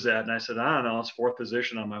note is that? And I said, I don't know, it's 4th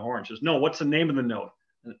position on my horn. She says, no, what's the name of the note?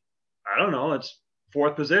 And I don't know, it's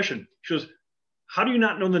 4th position. She goes, how do you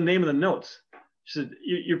not know the name of the notes? She said,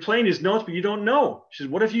 you're playing these notes, but you don't know. She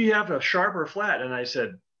said, what if you have a sharp or a flat? And I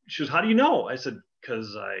said, she goes, how do you know? I said,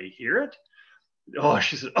 because I hear it. Oh,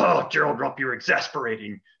 she said, oh, Gerald Rupp, you're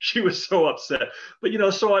exasperating. She was so upset. But,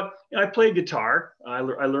 so I played guitar. I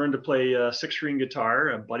learned to play 6-string guitar.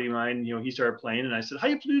 A buddy of mine, he started playing. And I said, how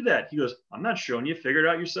do you do that? He goes, I'm not showing you. Figure it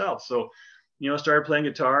out yourself. So, I started playing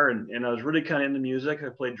guitar and I was really kind of into music. I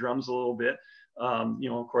played drums a little bit.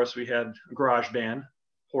 Of course, we had a garage band.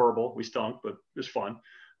 Horrible. We stunk, but it was fun.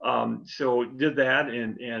 So did that.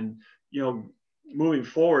 And moving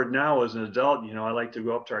forward now as an adult, I like to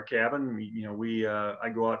go up to our cabin. I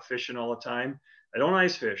go out fishing all the time. I don't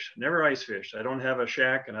ice fish, never ice fish. I don't have a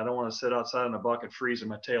shack and I don't want to sit outside in a bucket freezing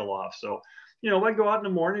my tail off. So, I go out in the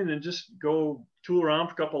morning and just go tool around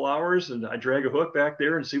for a couple hours and I drag a hook back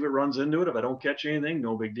there and see what runs into it. If I don't catch anything,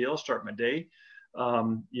 no big deal, start my day. I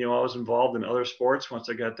was involved in other sports. Once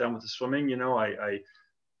I got done with the swimming, I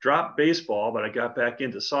dropped baseball, but I got back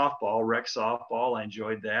into softball, rec softball. I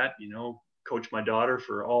enjoyed that, coached my daughter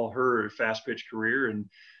for all her fast pitch career.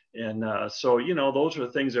 And so, those are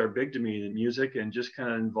the things that are big to me, the music and just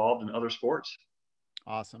kind of involved in other sports.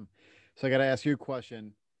 Awesome. So I got to ask you a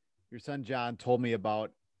question. Your son, John, told me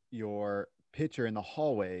about your pitcher in the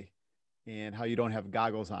hallway and how you don't have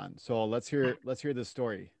goggles on. So let's hear this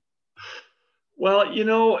story. Well,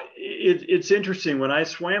 it's interesting. When I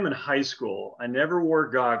swam in high school, I never wore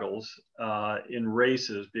goggles in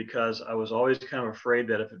races because I was always kind of afraid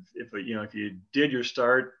that if you did your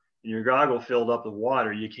start and your goggle filled up with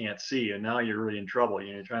water, you can't see, and now you're really in trouble.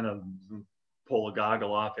 You're trying to pull a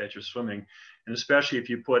goggle off as you're swimming, and especially if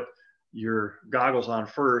you put your goggles on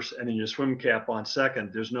first and then your swim cap on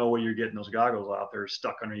second, there's no way you're getting those goggles off. They're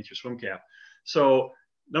stuck underneath your swim cap. So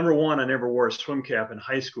number one, I never wore a swim cap in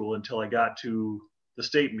high school until I got to the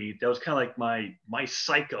state meet. That was kind of like my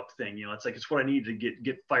psych up thing. It's what I needed to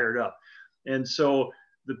get fired up. And so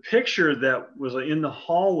the picture that was in the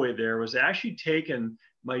hallway there was actually taken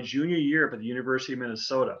my junior year up at the University of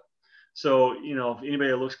Minnesota. So, if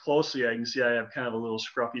anybody looks closely, I can see I have kind of a little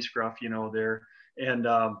scruffy scruff, there. And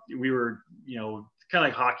we were, kind of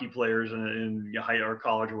like hockey players in high or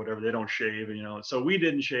college or whatever. They don't shave, so we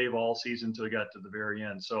didn't shave all season until we got to the very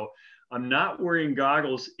end. So I'm not wearing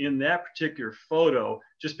goggles in that particular photo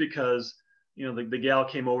just because, the gal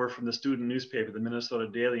came over from the student newspaper, the Minnesota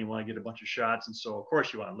Daily, and want to get a bunch of shots. And so, of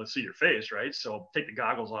course, you want to see your face, right? So take the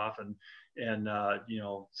goggles off and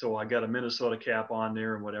so I got a Minnesota cap on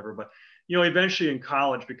there and whatever. But, eventually in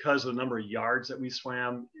college, because of the number of yards that we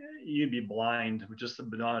swam, you'd be blind with just the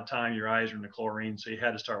amount of time your eyes are in the chlorine. So you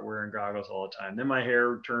had to start wearing goggles all the time. Then my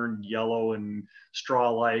hair turned yellow and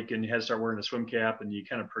straw-like, and you had to start wearing a swim cap, and you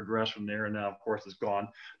kind of progress from there. And now, of course, it's gone.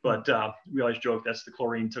 But we always joke that's the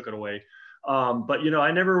chlorine took it away. But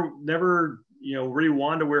I never really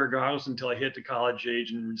wanted to wear goggles until I hit the college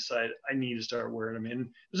age and decided I need to start wearing them. And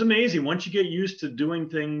it was amazing once you get used to doing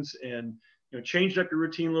things and changed up your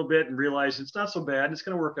routine a little bit and realize it's not so bad. It's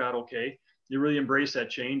going to work out okay. You really embrace that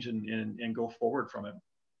change and go forward from it.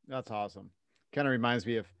 That's awesome. Kind of reminds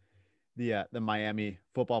me of the Miami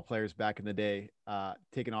football players back in the day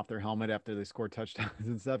taking off their helmet after they scored touchdowns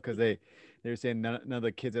and stuff because they were saying none of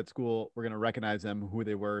the kids at school were going to recognize them who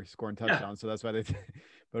they were scoring Yeah. touchdowns. So that's why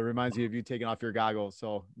but it reminds you of you taking off your goggles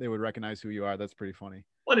so they would recognize who you are. That's pretty funny.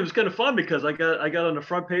 Well, it was kind of fun because I got on the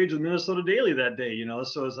front page of the Minnesota Daily that day, you know.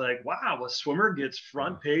 So it's like, wow, a swimmer gets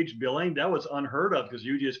front page billing. That was unheard of because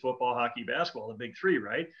usually it's football, hockey, basketball, the big three,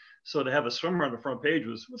 right? So to have a swimmer on the front page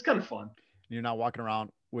was kind of fun. You're not walking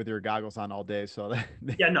around with your goggles on all day, so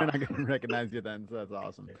Yeah, no. they're not going to recognize you then. So that's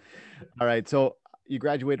awesome. All right, so you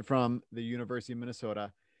graduated from the University of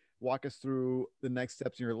Minnesota. Walk us through the next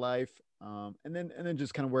steps in your life, and then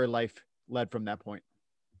just kind of where life led from that point.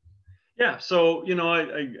 Yeah, so you know,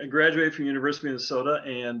 I graduated from University of Minnesota,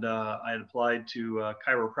 and I had applied to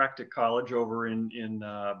chiropractic college over in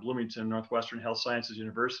Bloomington, Northwestern Health Sciences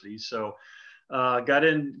University. So got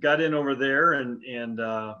in over there, and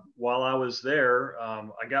while I was there,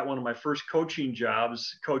 I got one of my first coaching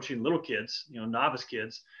jobs, coaching little kids, you know, novice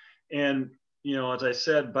kids, and you know, as I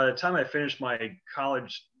said, by the time I finished my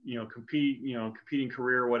college, you know, competing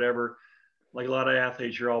career, or whatever, like a lot of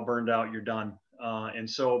athletes, you're all burned out, you're done. And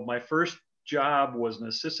so my first job was an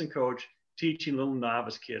assistant coach teaching little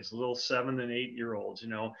novice kids, little 7 and 8 year olds, you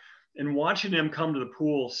know, and watching them come to the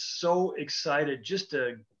pool so excited just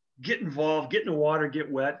to get involved, get in the water,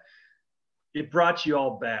 get wet. It brought you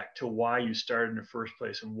all back to why you started in the first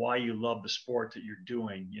place and why you love the sport that you're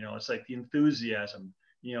doing. You know, it's like the enthusiasm,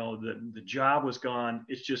 you know, the job was gone.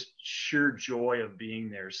 It's just sheer joy of being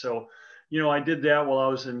there. So, you know, I did that while I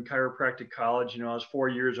was in chiropractic college. You know, I was 4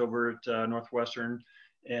 years over at Northwestern.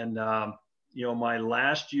 And, you know, my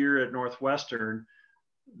last year at Northwestern,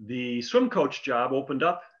 the swim coach job opened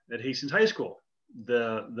up at Hastings High School.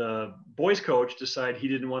 The boys coach decided he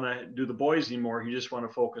didn't want to do the boys anymore. He just wanted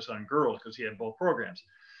to focus on girls because he had both programs.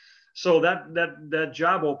 So that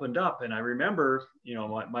job opened up. And I remember, you know,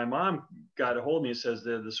 my mom got a hold of me and says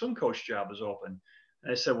the swim coach job is open.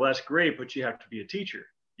 And I said, well, that's great, but you have to be a teacher.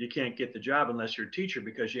 You can't get the job unless you're a teacher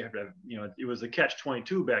because you have to have, you know, it was the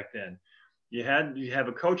catch-22 back then. You have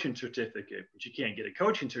a coaching certificate, but you can't get a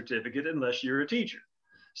coaching certificate unless you're a teacher.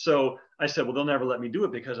 So I said, well, they'll never let me do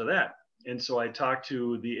it because of that. And so I talked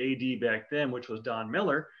to the AD back then, which was Don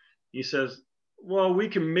Miller. He says, well, we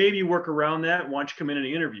can maybe work around that. Why don't you come in and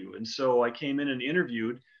interview? And so I came in and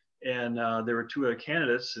interviewed, and there were 2 other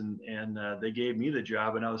candidates, and they gave me the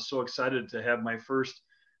job. And I was so excited to have my first,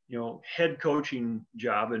 you know, head coaching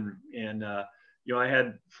job. And you know, I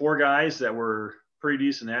had 4 guys that were pretty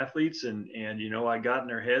decent athletes, and you know, I got in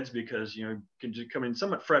their heads because, you know, you can just come in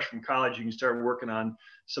somewhat fresh from college. You can start working on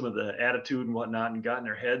some of the attitude and whatnot, and got in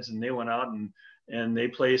their heads, and they went out and they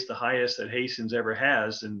placed the highest that Hastings ever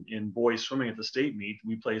has in boys swimming at the state meet.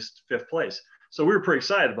 We placed 5th place. So we were pretty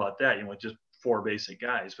excited about that, you know, with just 4 basic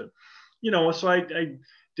guys. But, you know, so I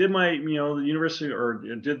did my, you know, the university, or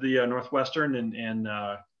did the Northwestern, and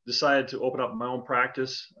decided to open up my own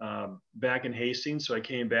practice back in Hastings. So I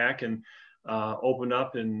came back and opened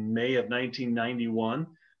up in May of 1991,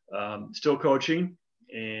 still coaching.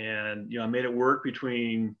 And, you know, I made it work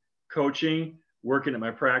between coaching, working at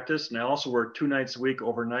my practice, and I also worked 2 nights a week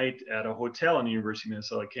overnight at a hotel on the University of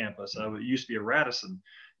Minnesota campus. I used to be a Radisson,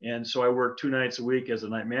 and so I worked 2 nights a week as a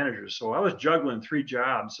night manager. So I was juggling 3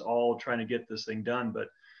 jobs, all trying to get this thing done. But,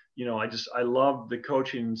 you know, I loved the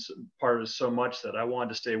coaching part of it so much that I wanted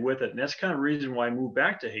to stay with it, and that's kind of the reason why I moved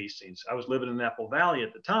back to Hastings. I was living in Apple Valley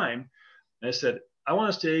at the time, and I said, I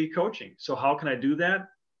want to stay coaching. So how can I do that?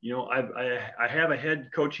 You know, I have a head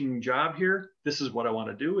coaching job here. This is what I want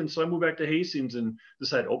to do. And so I moved back to Hastings and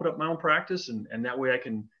decided to open up my own practice. And that way I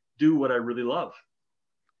can do what I really love.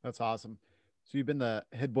 That's awesome. So you've been the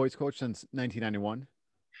head boys coach since 1991?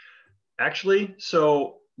 Actually,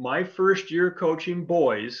 so my first year coaching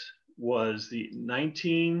boys was the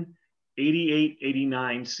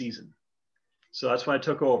 1988-89 season. So that's when I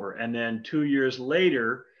took over. And then 2 years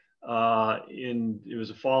later, it was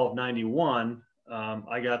the fall of 91,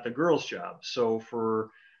 I got the girls' job. So for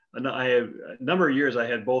a number of years, I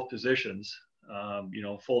had both positions, you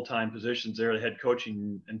know, full-time positions there, the head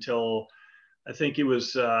coaching, until I think it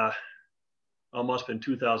was almost been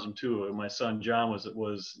 2002. And my son John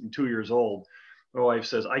was 2 years old. My wife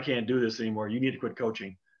says, I can't do this anymore. You need to quit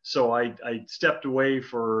coaching. So I stepped away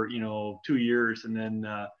for, you know, 2 years, and then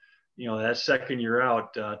you know, that second year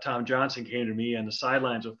out, Tom Johnson came to me on the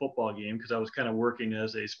sidelines of a football game because I was kind of working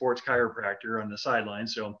as a sports chiropractor on the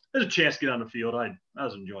sidelines. So there's a chance to get on the field. I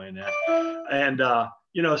was enjoying that. And,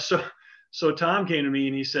 you know, so Tom came to me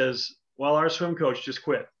and he says, well, our swim coach just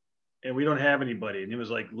quit and we don't have anybody. And it was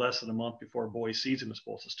like less than a month before boys season was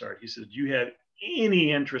supposed to start. He said, do you have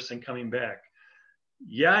any interest in coming back?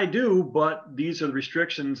 Yeah, I do, but these are the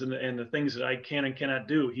restrictions and the things that I can and cannot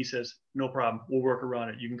do. He says, no problem. We'll work around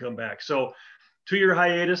it. You can come back. So 2-year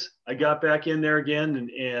hiatus, I got back in there again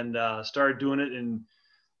and started doing it, and,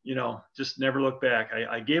 just never looked back.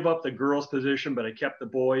 I gave up the girls position, but I kept the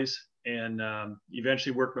boys, and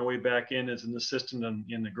eventually worked my way back in as an assistant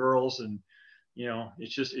in the girls. And,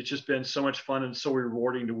 it's just been so much fun and so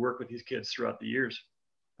rewarding to work with these kids throughout the years.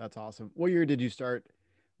 That's awesome. What year did you start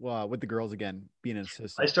with the girls again, being an I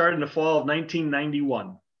assistant? started in the fall of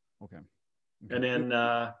 1991. Okay. And then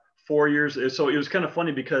 4 years. So it was kind of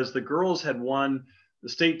funny because the girls had won the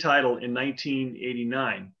state title in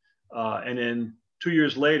 1989. And then 2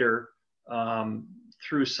 years later,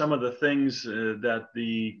 through some of the things that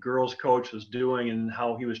the girls coach was doing and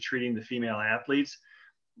how he was treating the female athletes,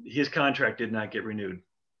 his contract did not get renewed.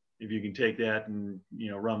 If you can take that and,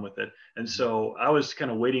 run with it. And so I was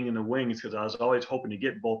kind of waiting in the wings because I was always hoping to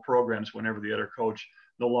get both programs whenever the other coach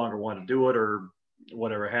no longer wanted to do it or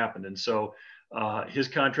whatever happened. And so his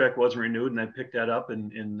contract wasn't renewed, and I picked that up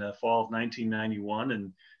in the fall of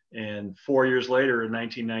 1991. And 4 years later, in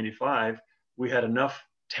 1995, we had enough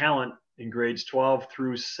talent in grades 12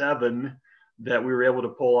 through 7 that we were able to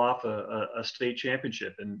pull off a state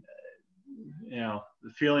championship. And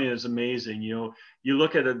the feeling is amazing. You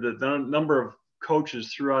look at the number of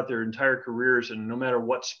coaches throughout their entire careers, and no matter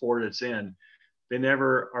what sport it's in, they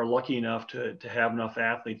never are lucky enough to have enough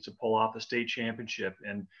athletes to pull off a state championship.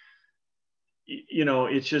 And,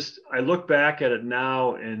 it's just, I look back at it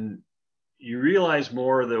now and you realize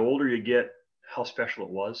more the older you get, how special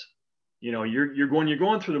it was. You're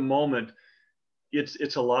going through the moment.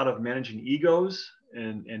 It's a lot of managing egos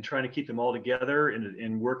and trying to keep them all together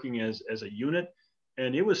and working as a unit.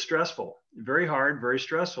 And it was stressful, very hard, very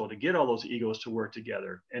stressful to get all those egos to work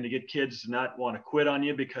together and to get kids to not want to quit on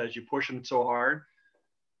you because you push them so hard.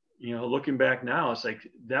 Looking back now, it's like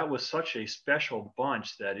that was such a special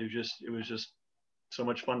bunch that it was just so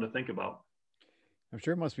much fun to think about. I'm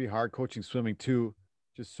sure it must be hard coaching swimming too.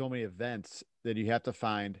 Just so many events that you have to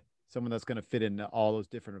find someone that's going to fit into all those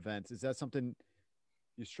different events. Is that something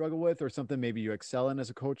you struggle with, or something maybe you excel in as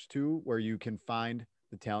a coach too, where you can find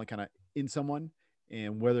the talent kind of in someone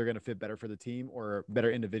and where they're going to fit better for the team or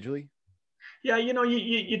better individually? Yeah,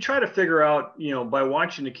 you try to figure out, by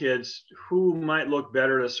watching the kids who might look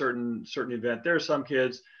better at a certain event. There are some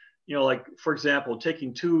kids, like, for example,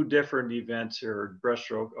 taking two different events here,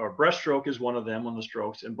 breaststroke is one of them, one of the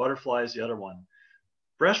strokes, and butterfly is the other one.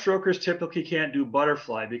 Breaststrokers typically can't do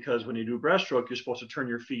butterfly because when you do breaststroke, you're supposed to turn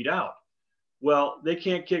your feet out. Well, they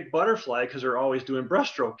can't kick butterfly because they're always doing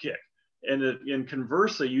breaststroke kick. And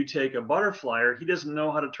conversely, you take a butterflyer, he doesn't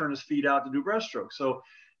know how to turn his feet out to do breaststroke. So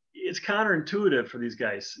it's counterintuitive for these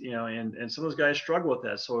guys, and some of those guys struggle with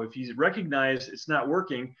that. So if you recognize it's not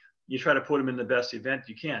working, you try to put them in the best event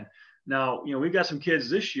you can. Now, we've got some kids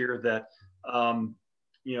this year that,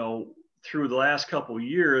 through the last couple of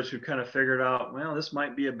years, who kind of figured out, well, this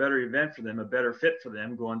might be a better event for them, a better fit for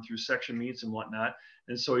them, going through section meets and whatnot.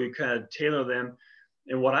 And so you kind of tailor them.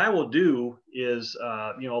 And what I will do is,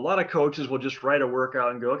 a lot of coaches will just write a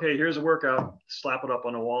workout and go, okay, here's a workout, slap it up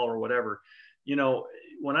on a wall or whatever.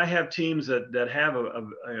 When I have teams that have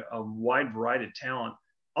a wide variety of talent,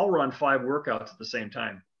 I'll run 5 workouts at the same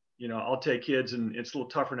time. I'll take kids, and it's a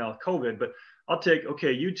little tougher now with COVID, but I'll take,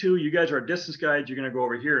 okay, you two, you guys are distance guides. You're going to go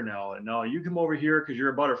over here now. And now you come over here because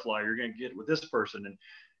you're a butterfly. You're going to get with this person.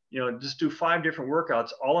 And, just do 5 different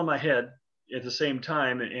workouts all in my head at the same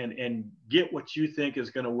time and get what you think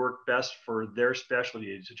is going to work best for their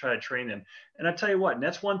specialty to try to train them. And I tell you what, and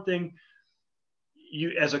that's one thing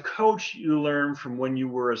you, as a coach, you learn from when you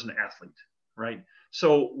were as an athlete, right?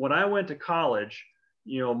 So when I went to college,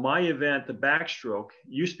 my event, the backstroke,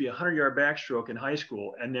 used to be a 100-yard backstroke in high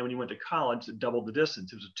school. And then when you went to college, it doubled the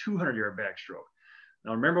distance. It was a 200-yard backstroke.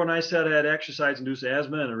 Now, remember when I said I had exercise-induced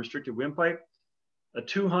asthma and a restricted windpipe? A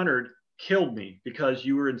 200 killed me because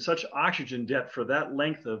you were in such oxygen depth for that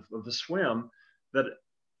length of the swim that,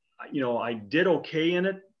 I did okay in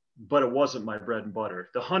it, but it wasn't my bread and butter.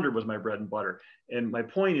 The 100 was my bread and butter. And my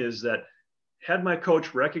point is that had my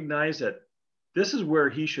coach recognized that this is where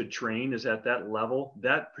he should train, is at that level,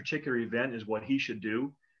 that particular event is what he should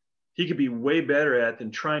do, he could be way better at than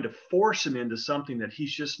trying to force him into something that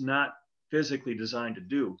he's just not physically designed to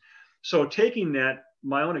do. So taking that,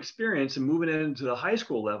 my own experience, and moving it into the high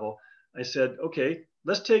school level, I said, okay,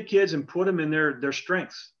 let's take kids and put them in their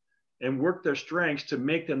strengths and work their strengths to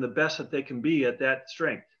make them the best that they can be at that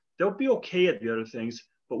strength. They'll be okay at the other things,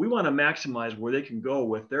 but we want to maximize where they can go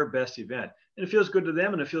with their best event. And it feels good to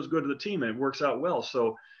them and it feels good to the team and it works out well.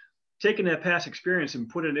 So taking that past experience and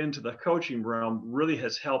put it into the coaching realm really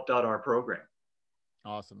has helped out our program.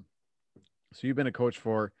 Awesome. So you've been a coach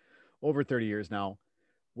for over 30 years now.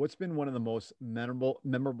 What's been one of the most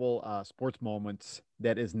memorable sports moments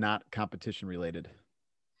that is not competition related?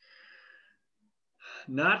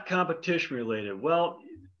 Not competition related. Well,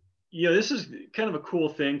 this is kind of a cool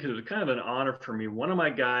thing because it was kind of an honor for me. One of my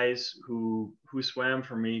guys who swam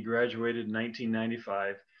for me graduated in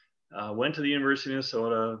 1995. Went to the University of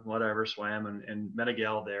Minnesota, whatever, swam and met a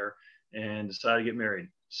gal there, and decided to get married.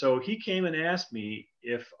 So he came and asked me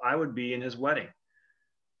if I would be in his wedding.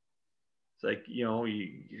 It's like,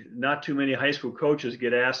 not too many high school coaches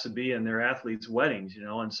get asked to be in their athletes' weddings,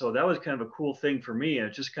 and so that was kind of a cool thing for me. And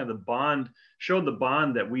it just kind of showed the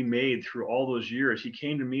bond that we made through all those years. He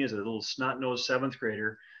came to me as a little snot-nosed seventh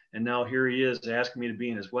grader, and now here he is asking me to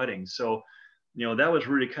be in his wedding. So, that was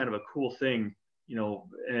really kind of a cool thing,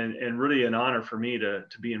 and really an honor for me to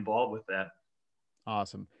be involved with that.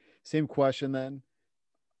 Awesome. Same question then.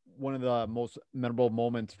 One of the most memorable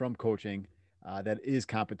moments from coaching that is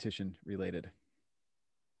competition related.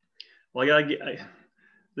 Well,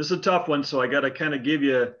 this is a tough one, so I got to kind of give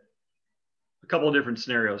you a couple of different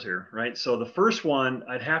scenarios here, right? So the first one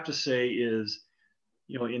I'd have to say is,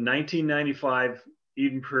 in 1995,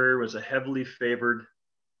 Eden Prairie was a heavily favored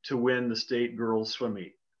to win the state girls swim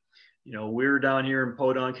meet. We were down here in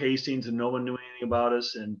Podunk, Hastings, and no one knew anything about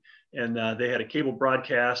us. And they had a cable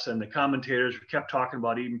broadcast, and the commentators kept talking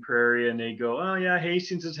about Eden Prairie, and they go, "Oh yeah,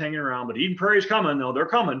 Hastings is hanging around, but Eden Prairie's coming. No, they're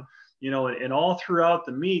coming." And all throughout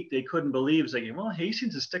the meet, they couldn't believe it's like, well,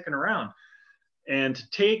 Hastings is sticking around. And to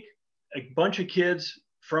take a bunch of kids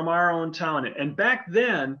from our own town, and back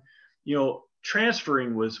then,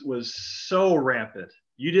 transferring was so rampant.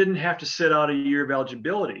 You didn't have to sit out a year of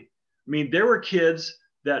eligibility. I mean, there were kids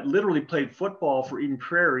that literally played football for Eden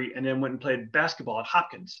Prairie and then went and played basketball at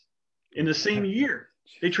Hopkins in the same year.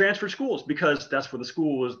 They transferred schools because that's where the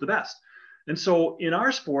school was the best. And so in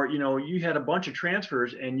our sport, you had a bunch of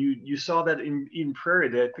transfers, and you saw that in Eden Prairie.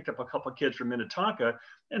 They had picked up a couple of kids from Minnetonka,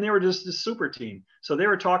 and they were just a super team. So they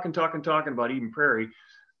were talking about Eden Prairie.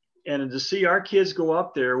 And to see our kids go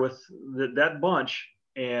up there with that bunch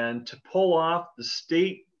and to pull off the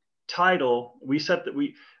state title, we set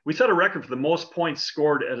a record for the most points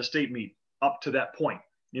scored at a state meet up to that point,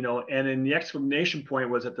 and in the exclamation point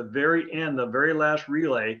was at the very end, the very last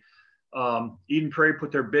relay. Eden Prairie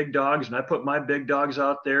put their big dogs, and I put my big dogs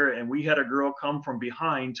out there, and we had a girl come from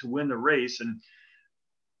behind to win the race. And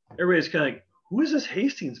everybody's kind of like, who is this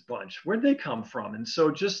Hastings bunch? Where'd they come from? And so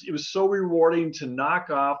it was so rewarding to knock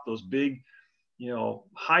off those big,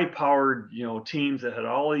 high-powered, teams that had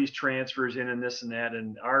all these transfers in and this and that.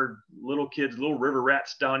 And our little kids, little river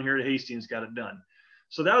rats down here at Hastings got it done.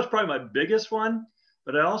 So that was probably my biggest one.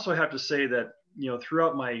 But I also have to say that,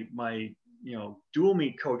 throughout my dual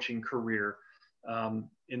meet coaching career,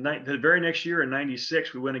 the very next year in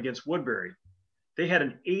 96, we went against Woodbury. They had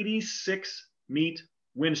an 86 meet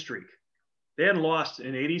win streak. They hadn't lost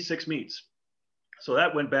in 86 meets. So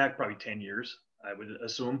that went back probably 10 years, I would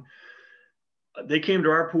assume. They came to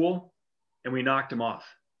our pool and we knocked them off.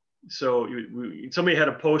 So somebody had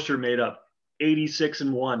a poster made up,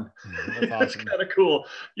 86-1. That's That's awesome. kind of cool,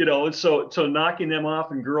 And so knocking them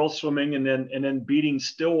off in girls swimming, and then beating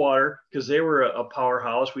Stillwater because they were a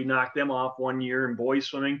powerhouse. We knocked them off one year in boys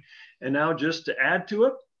swimming, and now just to add to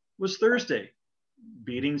it was Thursday,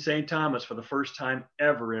 beating St. Thomas for the first time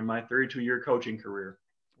ever in my 32-year coaching career.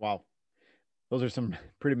 Wow. Those are some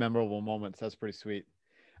pretty memorable moments. That's pretty sweet.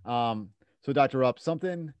 So Dr. Rupp,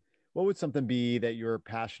 what would something be that you're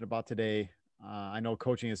passionate about today? I know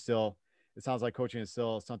it sounds like coaching is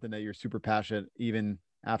still something that you're super passionate, even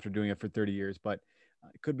after doing it for 30 years, but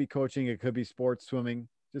it could be coaching, it could be sports, swimming,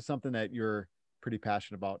 just something that you're pretty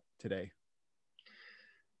passionate about today.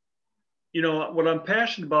 What I'm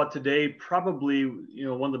passionate about today, probably,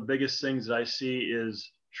 one of the biggest things that I see is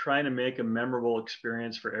trying to make a memorable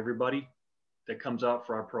experience for everybody that comes out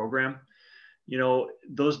for our program.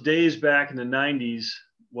 Those days back in the 90s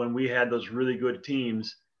when we had those really good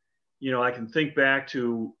teams, I can think back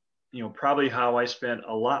to, probably how I spent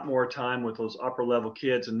a lot more time with those upper level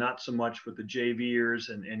kids and not so much with the JVers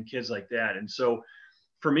and kids like that. And so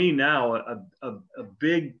for me now, a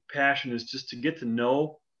big passion is just to get to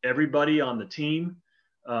know everybody on the team,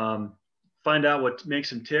 find out what makes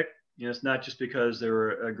them tick. It's not just because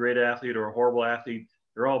they're a great athlete or a horrible athlete.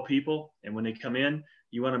 They're all people. And when they come in,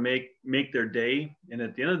 you want to make their day. And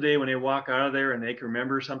at the end of the day, when they walk out of there and they can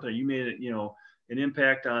remember something, you made it, an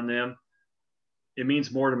impact on them. It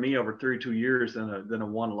means more to me over 32 years than a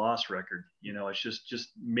one-loss record. It's just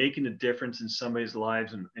making a difference in somebody's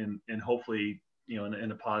lives and hopefully,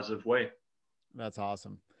 in a positive way. That's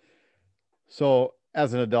awesome. So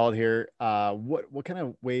as an adult here, what kind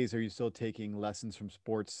of ways are you still taking lessons from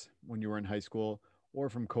sports when you were in high school or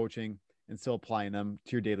from coaching and still applying them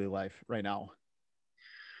to your daily life right now?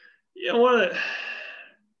 One of the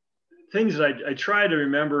things that I try to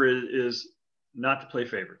remember is not to play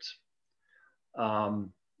favorites. I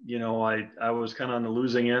was kind of on the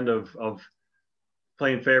losing end of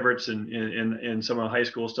playing favorites in some of the high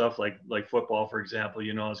school stuff, like football, for example.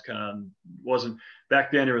 It's kind of wasn't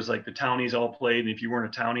back then. It was like the townies all played, and if you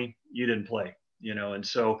weren't a townie, you didn't play. And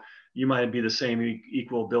so you might be the same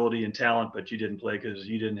equal ability and talent, but you didn't play because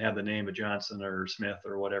you didn't have the name of Johnson or Smith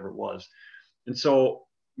or whatever it was. And so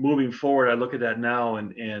moving forward, I look at that now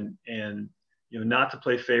and not to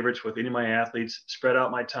play favorites with any of my athletes, spread out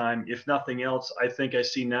my time. If nothing else, I think I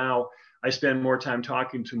see now I spend more time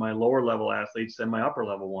talking to my lower level athletes than my upper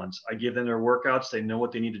level ones. I give them their workouts. They know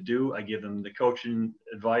what they need to do. I give them the coaching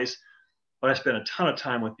advice, but I spend a ton of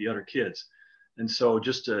time with the other kids. And so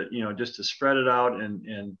just to spread it out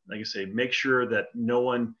and like I say, make sure that no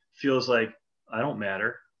one feels like I don't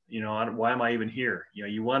matter. Why am I even here?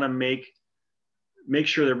 You want to make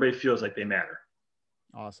sure that everybody feels like they matter.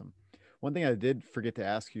 Awesome. One thing I did forget to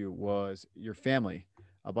ask you was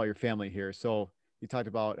about your family here. So you talked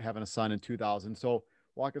about having a son in 2000. So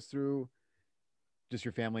walk us through just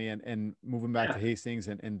your family and moving back to Hastings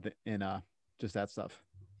and just that stuff.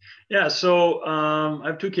 Yeah. So I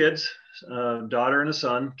have two kids, a daughter and a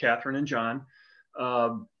son, Catherine and John.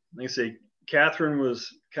 Like I say, Catherine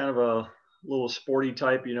was kind of a little sporty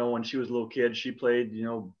type. When she was a little kid, she played,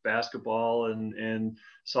 basketball and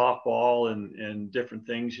softball and different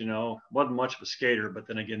things. Wasn't much of a skater, but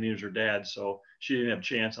then again, neither was her dad, so she didn't have a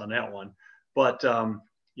chance on that one. But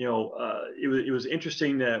it was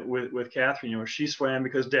interesting that with Catherine, she swam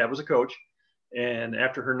because dad was a coach. And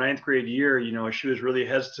after her ninth grade year, she was really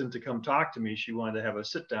hesitant to come talk to me. She wanted to have a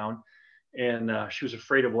sit down, and she was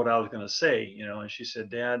afraid of what I was going to say. And she said,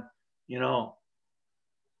 "Dad,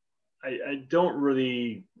 I don't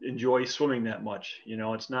really enjoy swimming that much.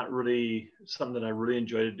 It's not really something that I really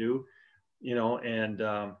enjoy to do. And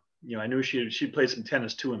I knew she played some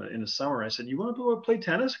tennis too in the summer. I said, you want to go play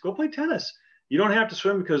tennis? Go play tennis. You don't have to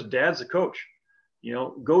swim because dad's the coach.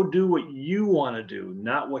 Go do what you want to do,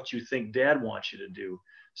 not what you think dad wants you to do."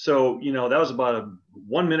 So, that was about a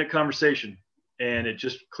 1-minute conversation, and it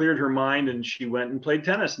just cleared her mind, and she went and played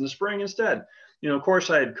tennis in the spring instead. Of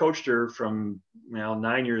course, I had coached her from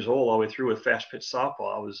 9 years old all the way through with fast pitch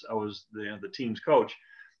softball. I was the team's coach,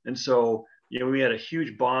 and so we had a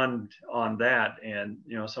huge bond on that. And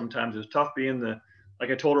sometimes it was tough being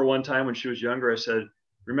like I told her one time when she was younger. I said,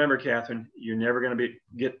 "Remember, Catherine, you're never going to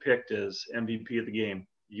get picked as MVP of the game.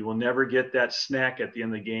 You will never get that snack at the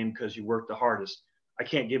end of the game because you worked the hardest. I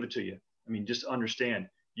can't give it to you. Just understand.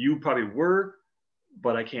 You probably were,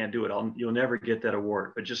 but I can't do it. You'll never get that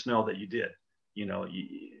award. But just know that you did.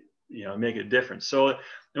 Make a difference." So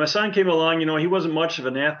my son came along. He wasn't much of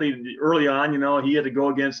an athlete early on. He had to go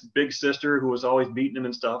against big sister who was always beating him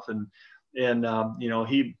and stuff. And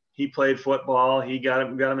he played football. He got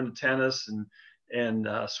him into tennis and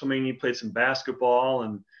swimming. He played some basketball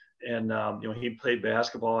and he played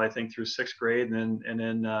basketball, I think, through 6th grade. And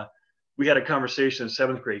then we had a conversation in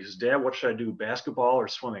 7th grade. He says, "Dad, what should I do, basketball or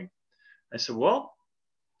swimming?" I said, "Well,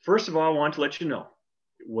 first of all, I want to let you know,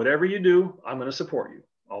 whatever you do, I'm going to support you.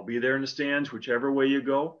 I'll be there in the stands, whichever way you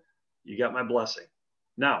go. You got my blessing.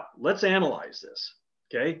 Now, let's analyze this,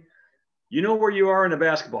 okay? You know where you are in the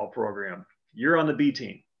basketball program. You're on the B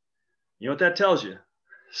team. You know what that tells you?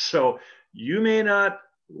 So you may not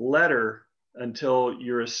letter until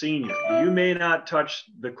you're a senior. You may not touch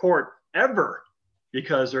the court ever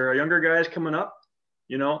because there are younger guys coming up.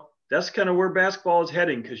 That's kind of where basketball is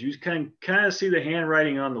heading, because you can kind of see the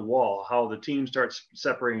handwriting on the wall, how the team starts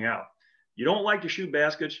separating out. You don't like to shoot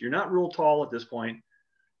baskets. You're not real tall at this point.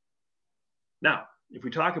 Now, if we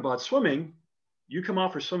talk about swimming, you come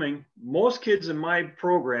out for swimming. Most kids in my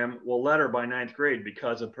program will letter by 9th grade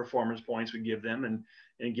because of performance points we give them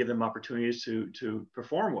and give them opportunities to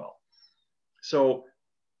perform well. So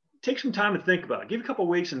take some time to think about it. Give a couple of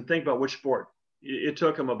weeks and think about which sport. It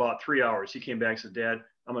took him about 3 hours. He came back and said, "Dad,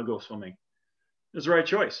 I'm going to go swimming." It was the right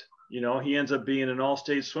choice. He ends up being an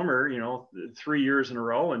all-state swimmer, 3 years in a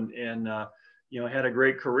row and had a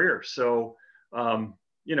great career. So,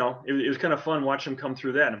 it was kind of fun watching him come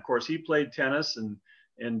through that. And of course, he played tennis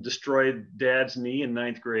and destroyed Dad's knee in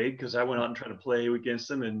 9th grade because I went out and tried to play against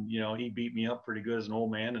him. And, he beat me up pretty good as an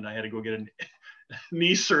old man, and I had to go get a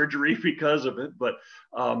knee surgery because of it. But,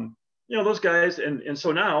 those guys. And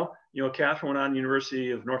so now, Catherine went on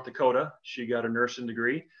University of North Dakota. She got a nursing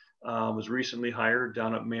degree, was recently hired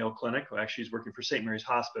down at Mayo Clinic. Well, actually, she's working for St. Mary's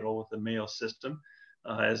Hospital with the Mayo system.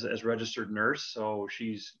 as registered nurse. So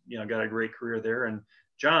she's, got a great career there. And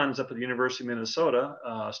John's up at the University of Minnesota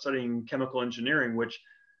studying chemical engineering, which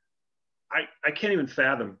I can't even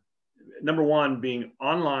fathom. Number one, being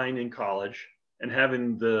online in college and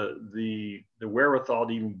having the wherewithal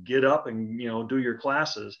to even get up and do your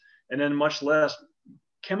classes, and then much less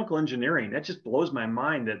chemical engineering. That just blows my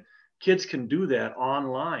mind that kids can do that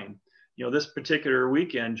online. This particular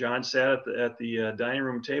weekend, John sat at the dining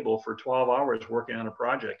room table for 12 hours working on a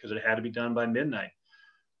project because it had to be done by midnight.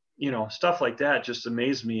 Stuff like that just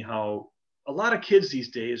amazed me, how a lot of kids these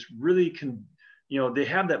days really can, they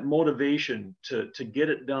have that motivation to get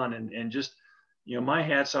it done. And just, my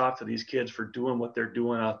hat's off to these kids for doing what they're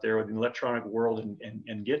doing out there with the electronic world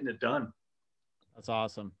and getting it done. That's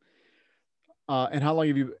awesome. And how long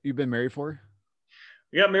have you been married for?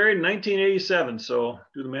 We got married in 1987. So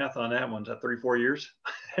do the math on that one. Is that 34 years?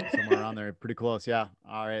 Somewhere around there. Pretty close. Yeah.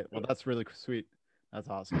 All right. Well, that's really sweet. That's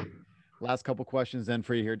awesome. Last couple questions then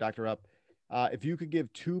for you here, Dr. Rupp. If you could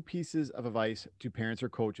give 2 pieces of advice to parents or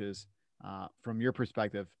coaches from your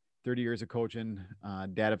perspective, 30 years of coaching,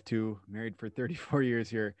 dad of 2, married for 34 years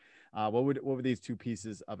here, what would these 2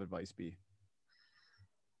 pieces of advice be?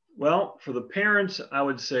 Well, for the parents, I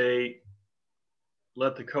would say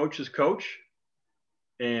let the coaches coach,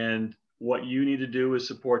 and what you need to do is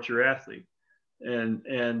support your athlete. And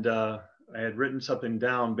I had written something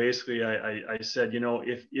down. Basically, I said,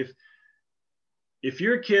 if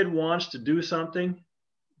your kid wants to do something,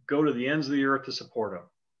 go to the ends of the earth to support them.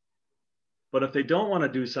 But if they don't want to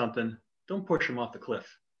do something, don't push them off the cliff.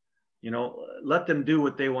 Let them do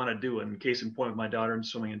what they want to do. In case in point, with my daughter in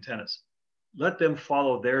swimming and tennis, let them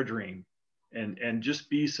follow their dream, and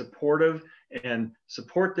just be supportive and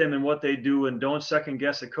support them in what they do. And don't second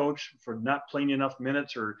guess a coach for not playing enough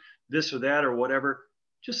minutes or this or that or whatever.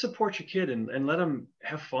 Just support your kid and let them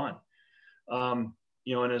have fun. And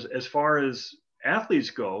as far as athletes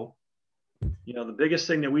go, the biggest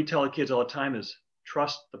thing that we tell the kids all the time is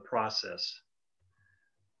trust the process.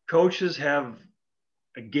 Coaches have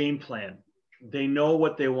a game plan. They know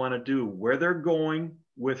what they want to do, where they're going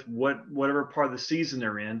with whatever part of the season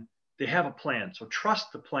they're in. They have a plan. So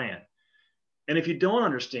trust the plan. And if you don't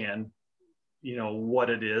understand, what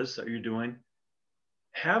it is that you're doing,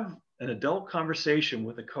 have an adult conversation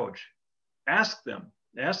with a coach. Ask them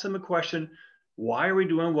a question. Why are we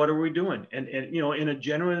doing what are we doing? And in a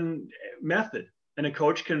genuine method. And a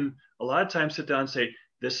coach can a lot of times sit down and say,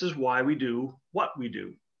 this is why we do what we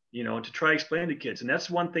do, to try to explain to kids. And that's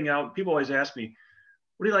one thing people always ask me,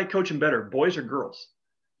 what do you like coaching better, boys or girls?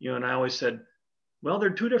 And I always said, well,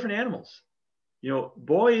 they're 2 different animals.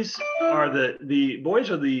 Boys are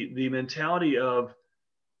the mentality of,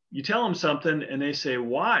 you tell them something and they say,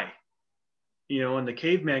 why? And the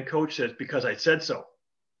caveman coach says, because I said so.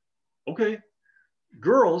 Okay.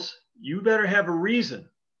 Girls, you better have a reason,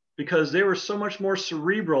 because they were so much more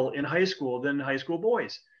cerebral in high school than high school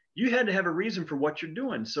boys. You had to have a reason for what you're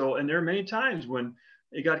doing. So, and there are many times when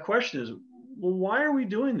it got questioned is, well, why are we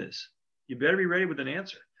doing this? You better be ready with an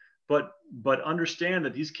answer. But understand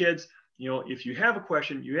that these kids, if you have a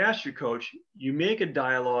question, you ask your coach, you make a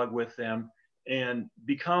dialogue with them and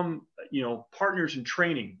become, partners in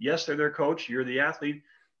training. Yes, they're their coach, you're the athlete,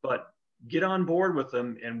 but get on board with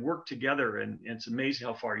them and work together. And it's amazing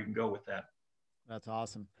how far you can go with that. That's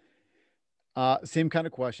awesome. Same kind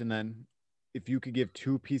of question then. If you could give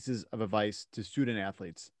 2 pieces of advice to student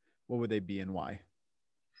athletes, what would they be and why?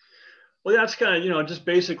 Well, that's kind of, just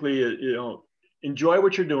basically, enjoy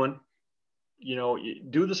what you're doing.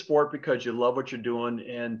 Do the sport because you love what you're doing.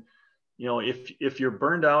 And, if you're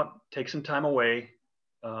burned out, take some time away.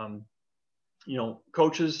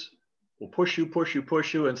 Coaches will push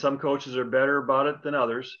you. And some coaches are better about it than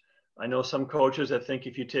others. I know some coaches that think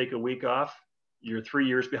if you take a week off, you're 3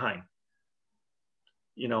 years behind.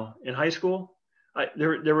 In high school,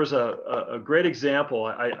 there was a great example.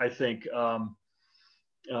 I think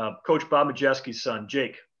Coach Bob Majeski's son,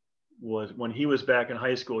 Jake, was when he was back in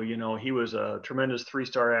high school, he was a tremendous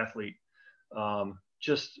 3-star athlete,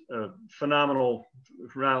 just a phenomenal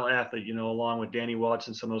athlete, along with Danny Welch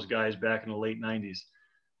and some of those guys back in the late 90s.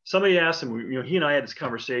 Somebody asked him, he and I had this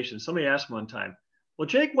conversation. Somebody asked him one time, well,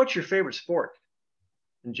 Jake, what's your favorite sport?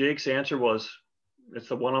 And Jake's answer was, it's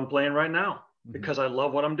the one I'm playing right now because I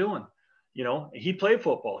love what I'm doing. He played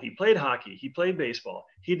football, he played hockey, he played baseball.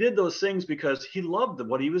 He did those things because he loved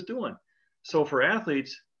what he was doing. So for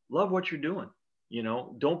athletes, love what you're doing.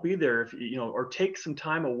 Don't be there if or take some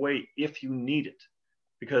time away if you need it,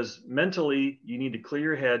 because mentally you need to clear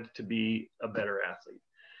your head to be a better athlete.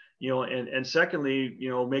 And secondly,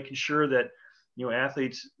 making sure that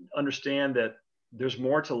athletes understand that there's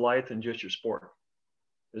more to life than just your sport.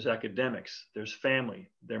 there's academics, there's family,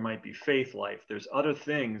 there might be faith life, there's other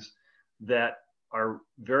things that are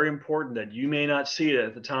very important that you may not see it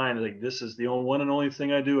at the time. Like, this is the only one and only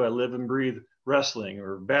thing I do. I live and breathe wrestling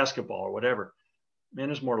or basketball or whatever. Man,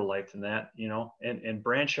 there's more to life than that, you know, and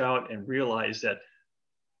branch out and realize that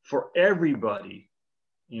for everybody,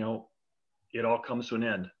 you know, it all comes to an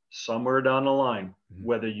end somewhere down the line. Mm-hmm.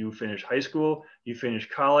 Whether you finish high school, you finish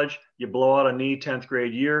college, you blow out a knee 10th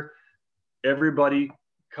grade year, everybody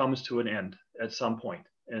comes to an end at some point.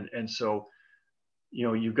 And so, you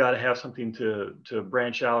know, you've got to have something to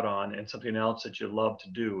branch out on and something else that you love to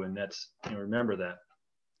do. And that's, you know, remember that.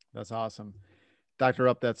 That's awesome. Dr.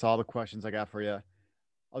 Rupp, that's all the questions I got for you.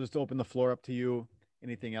 I'll just open the floor up to you.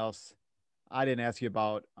 Anything else I didn't ask you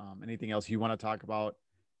about? Anything else you want to talk about?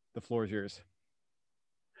 The floor is yours.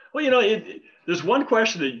 Well, you know, there's one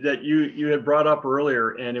question that you had brought up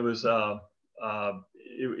earlier, and it was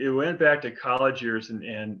it went back to college years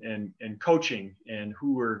and coaching and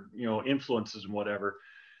who were, you know, influences and whatever.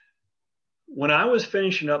 When I was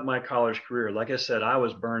finishing up my college career, like I said, I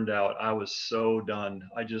was burned out. I was so done.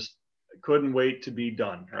 I just couldn't wait to be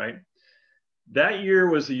done, right? That year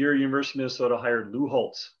was the year University of Minnesota hired Lou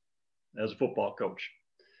Holtz as a football coach.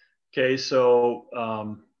 Okay,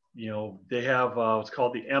 so you know, they have what's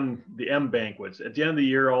called the M banquets. At the end of the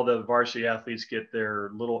year, all the varsity athletes get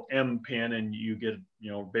their little M pin, and you get,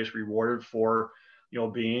 you know, basically rewarded for, you know,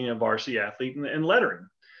 being a varsity athlete and lettering.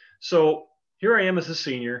 So here I am as a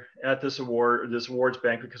senior at this awards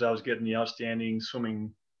banquet because I was getting the outstanding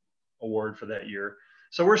swimming award for that year.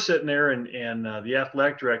 So we're sitting there, and the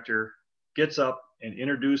athletic director gets up and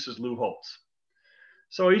introduces Lou Holtz.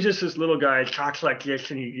 So he's just this little guy, talks like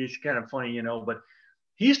this, and he's kind of funny, you know, but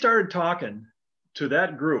he started talking to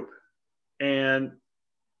that group, and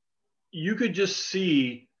you could just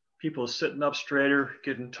see people sitting up straighter,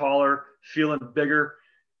 getting taller, feeling bigger.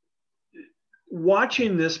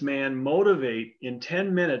 Watching this man motivate in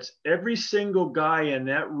 10 minutes, every single guy in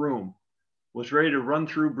that room was ready to run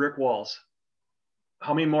through brick walls.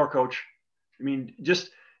 How many more, coach? I mean,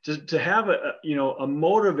 just to have a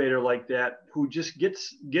motivator like that who just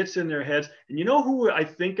gets in their heads. And you know who I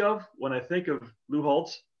think of when I think of Lou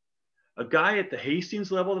Holtz? A guy at the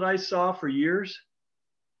Hastings level that I saw for years,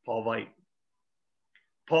 Paul Veit.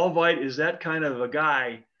 Paul Veit is that kind of a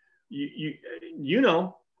guy. You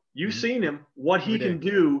know, you've seen him, what he can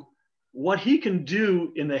do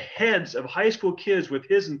in the heads of high school kids with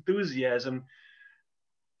his enthusiasm.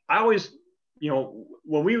 I always, you know,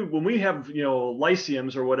 when we have, you know,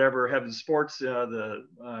 lyceums or whatever, have the sports,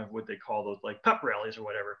 what they call those, like pep rallies or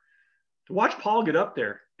whatever, to watch Paul get up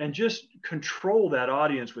there and just control that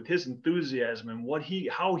audience with his enthusiasm and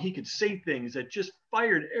how he could say things that just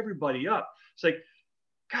fired everybody up. It's like,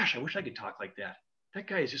 gosh, I wish I could talk like that. That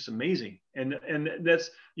guy is just amazing. And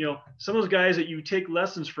that's, you know, some of those guys that you take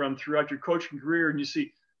lessons from throughout your coaching career, and you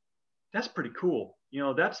see, that's pretty cool. You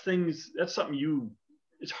know, that's something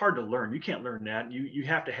it's hard to learn. You can't learn that. You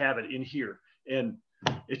have to have it in here. And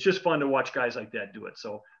it's just fun to watch guys like that do it.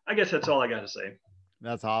 So I guess that's all I got to say.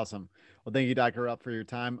 That's awesome. Well, thank you, Dr. Rupp, for your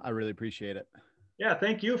time. I really appreciate it. Yeah,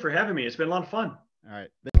 thank you for having me. It's been a lot of fun. All right.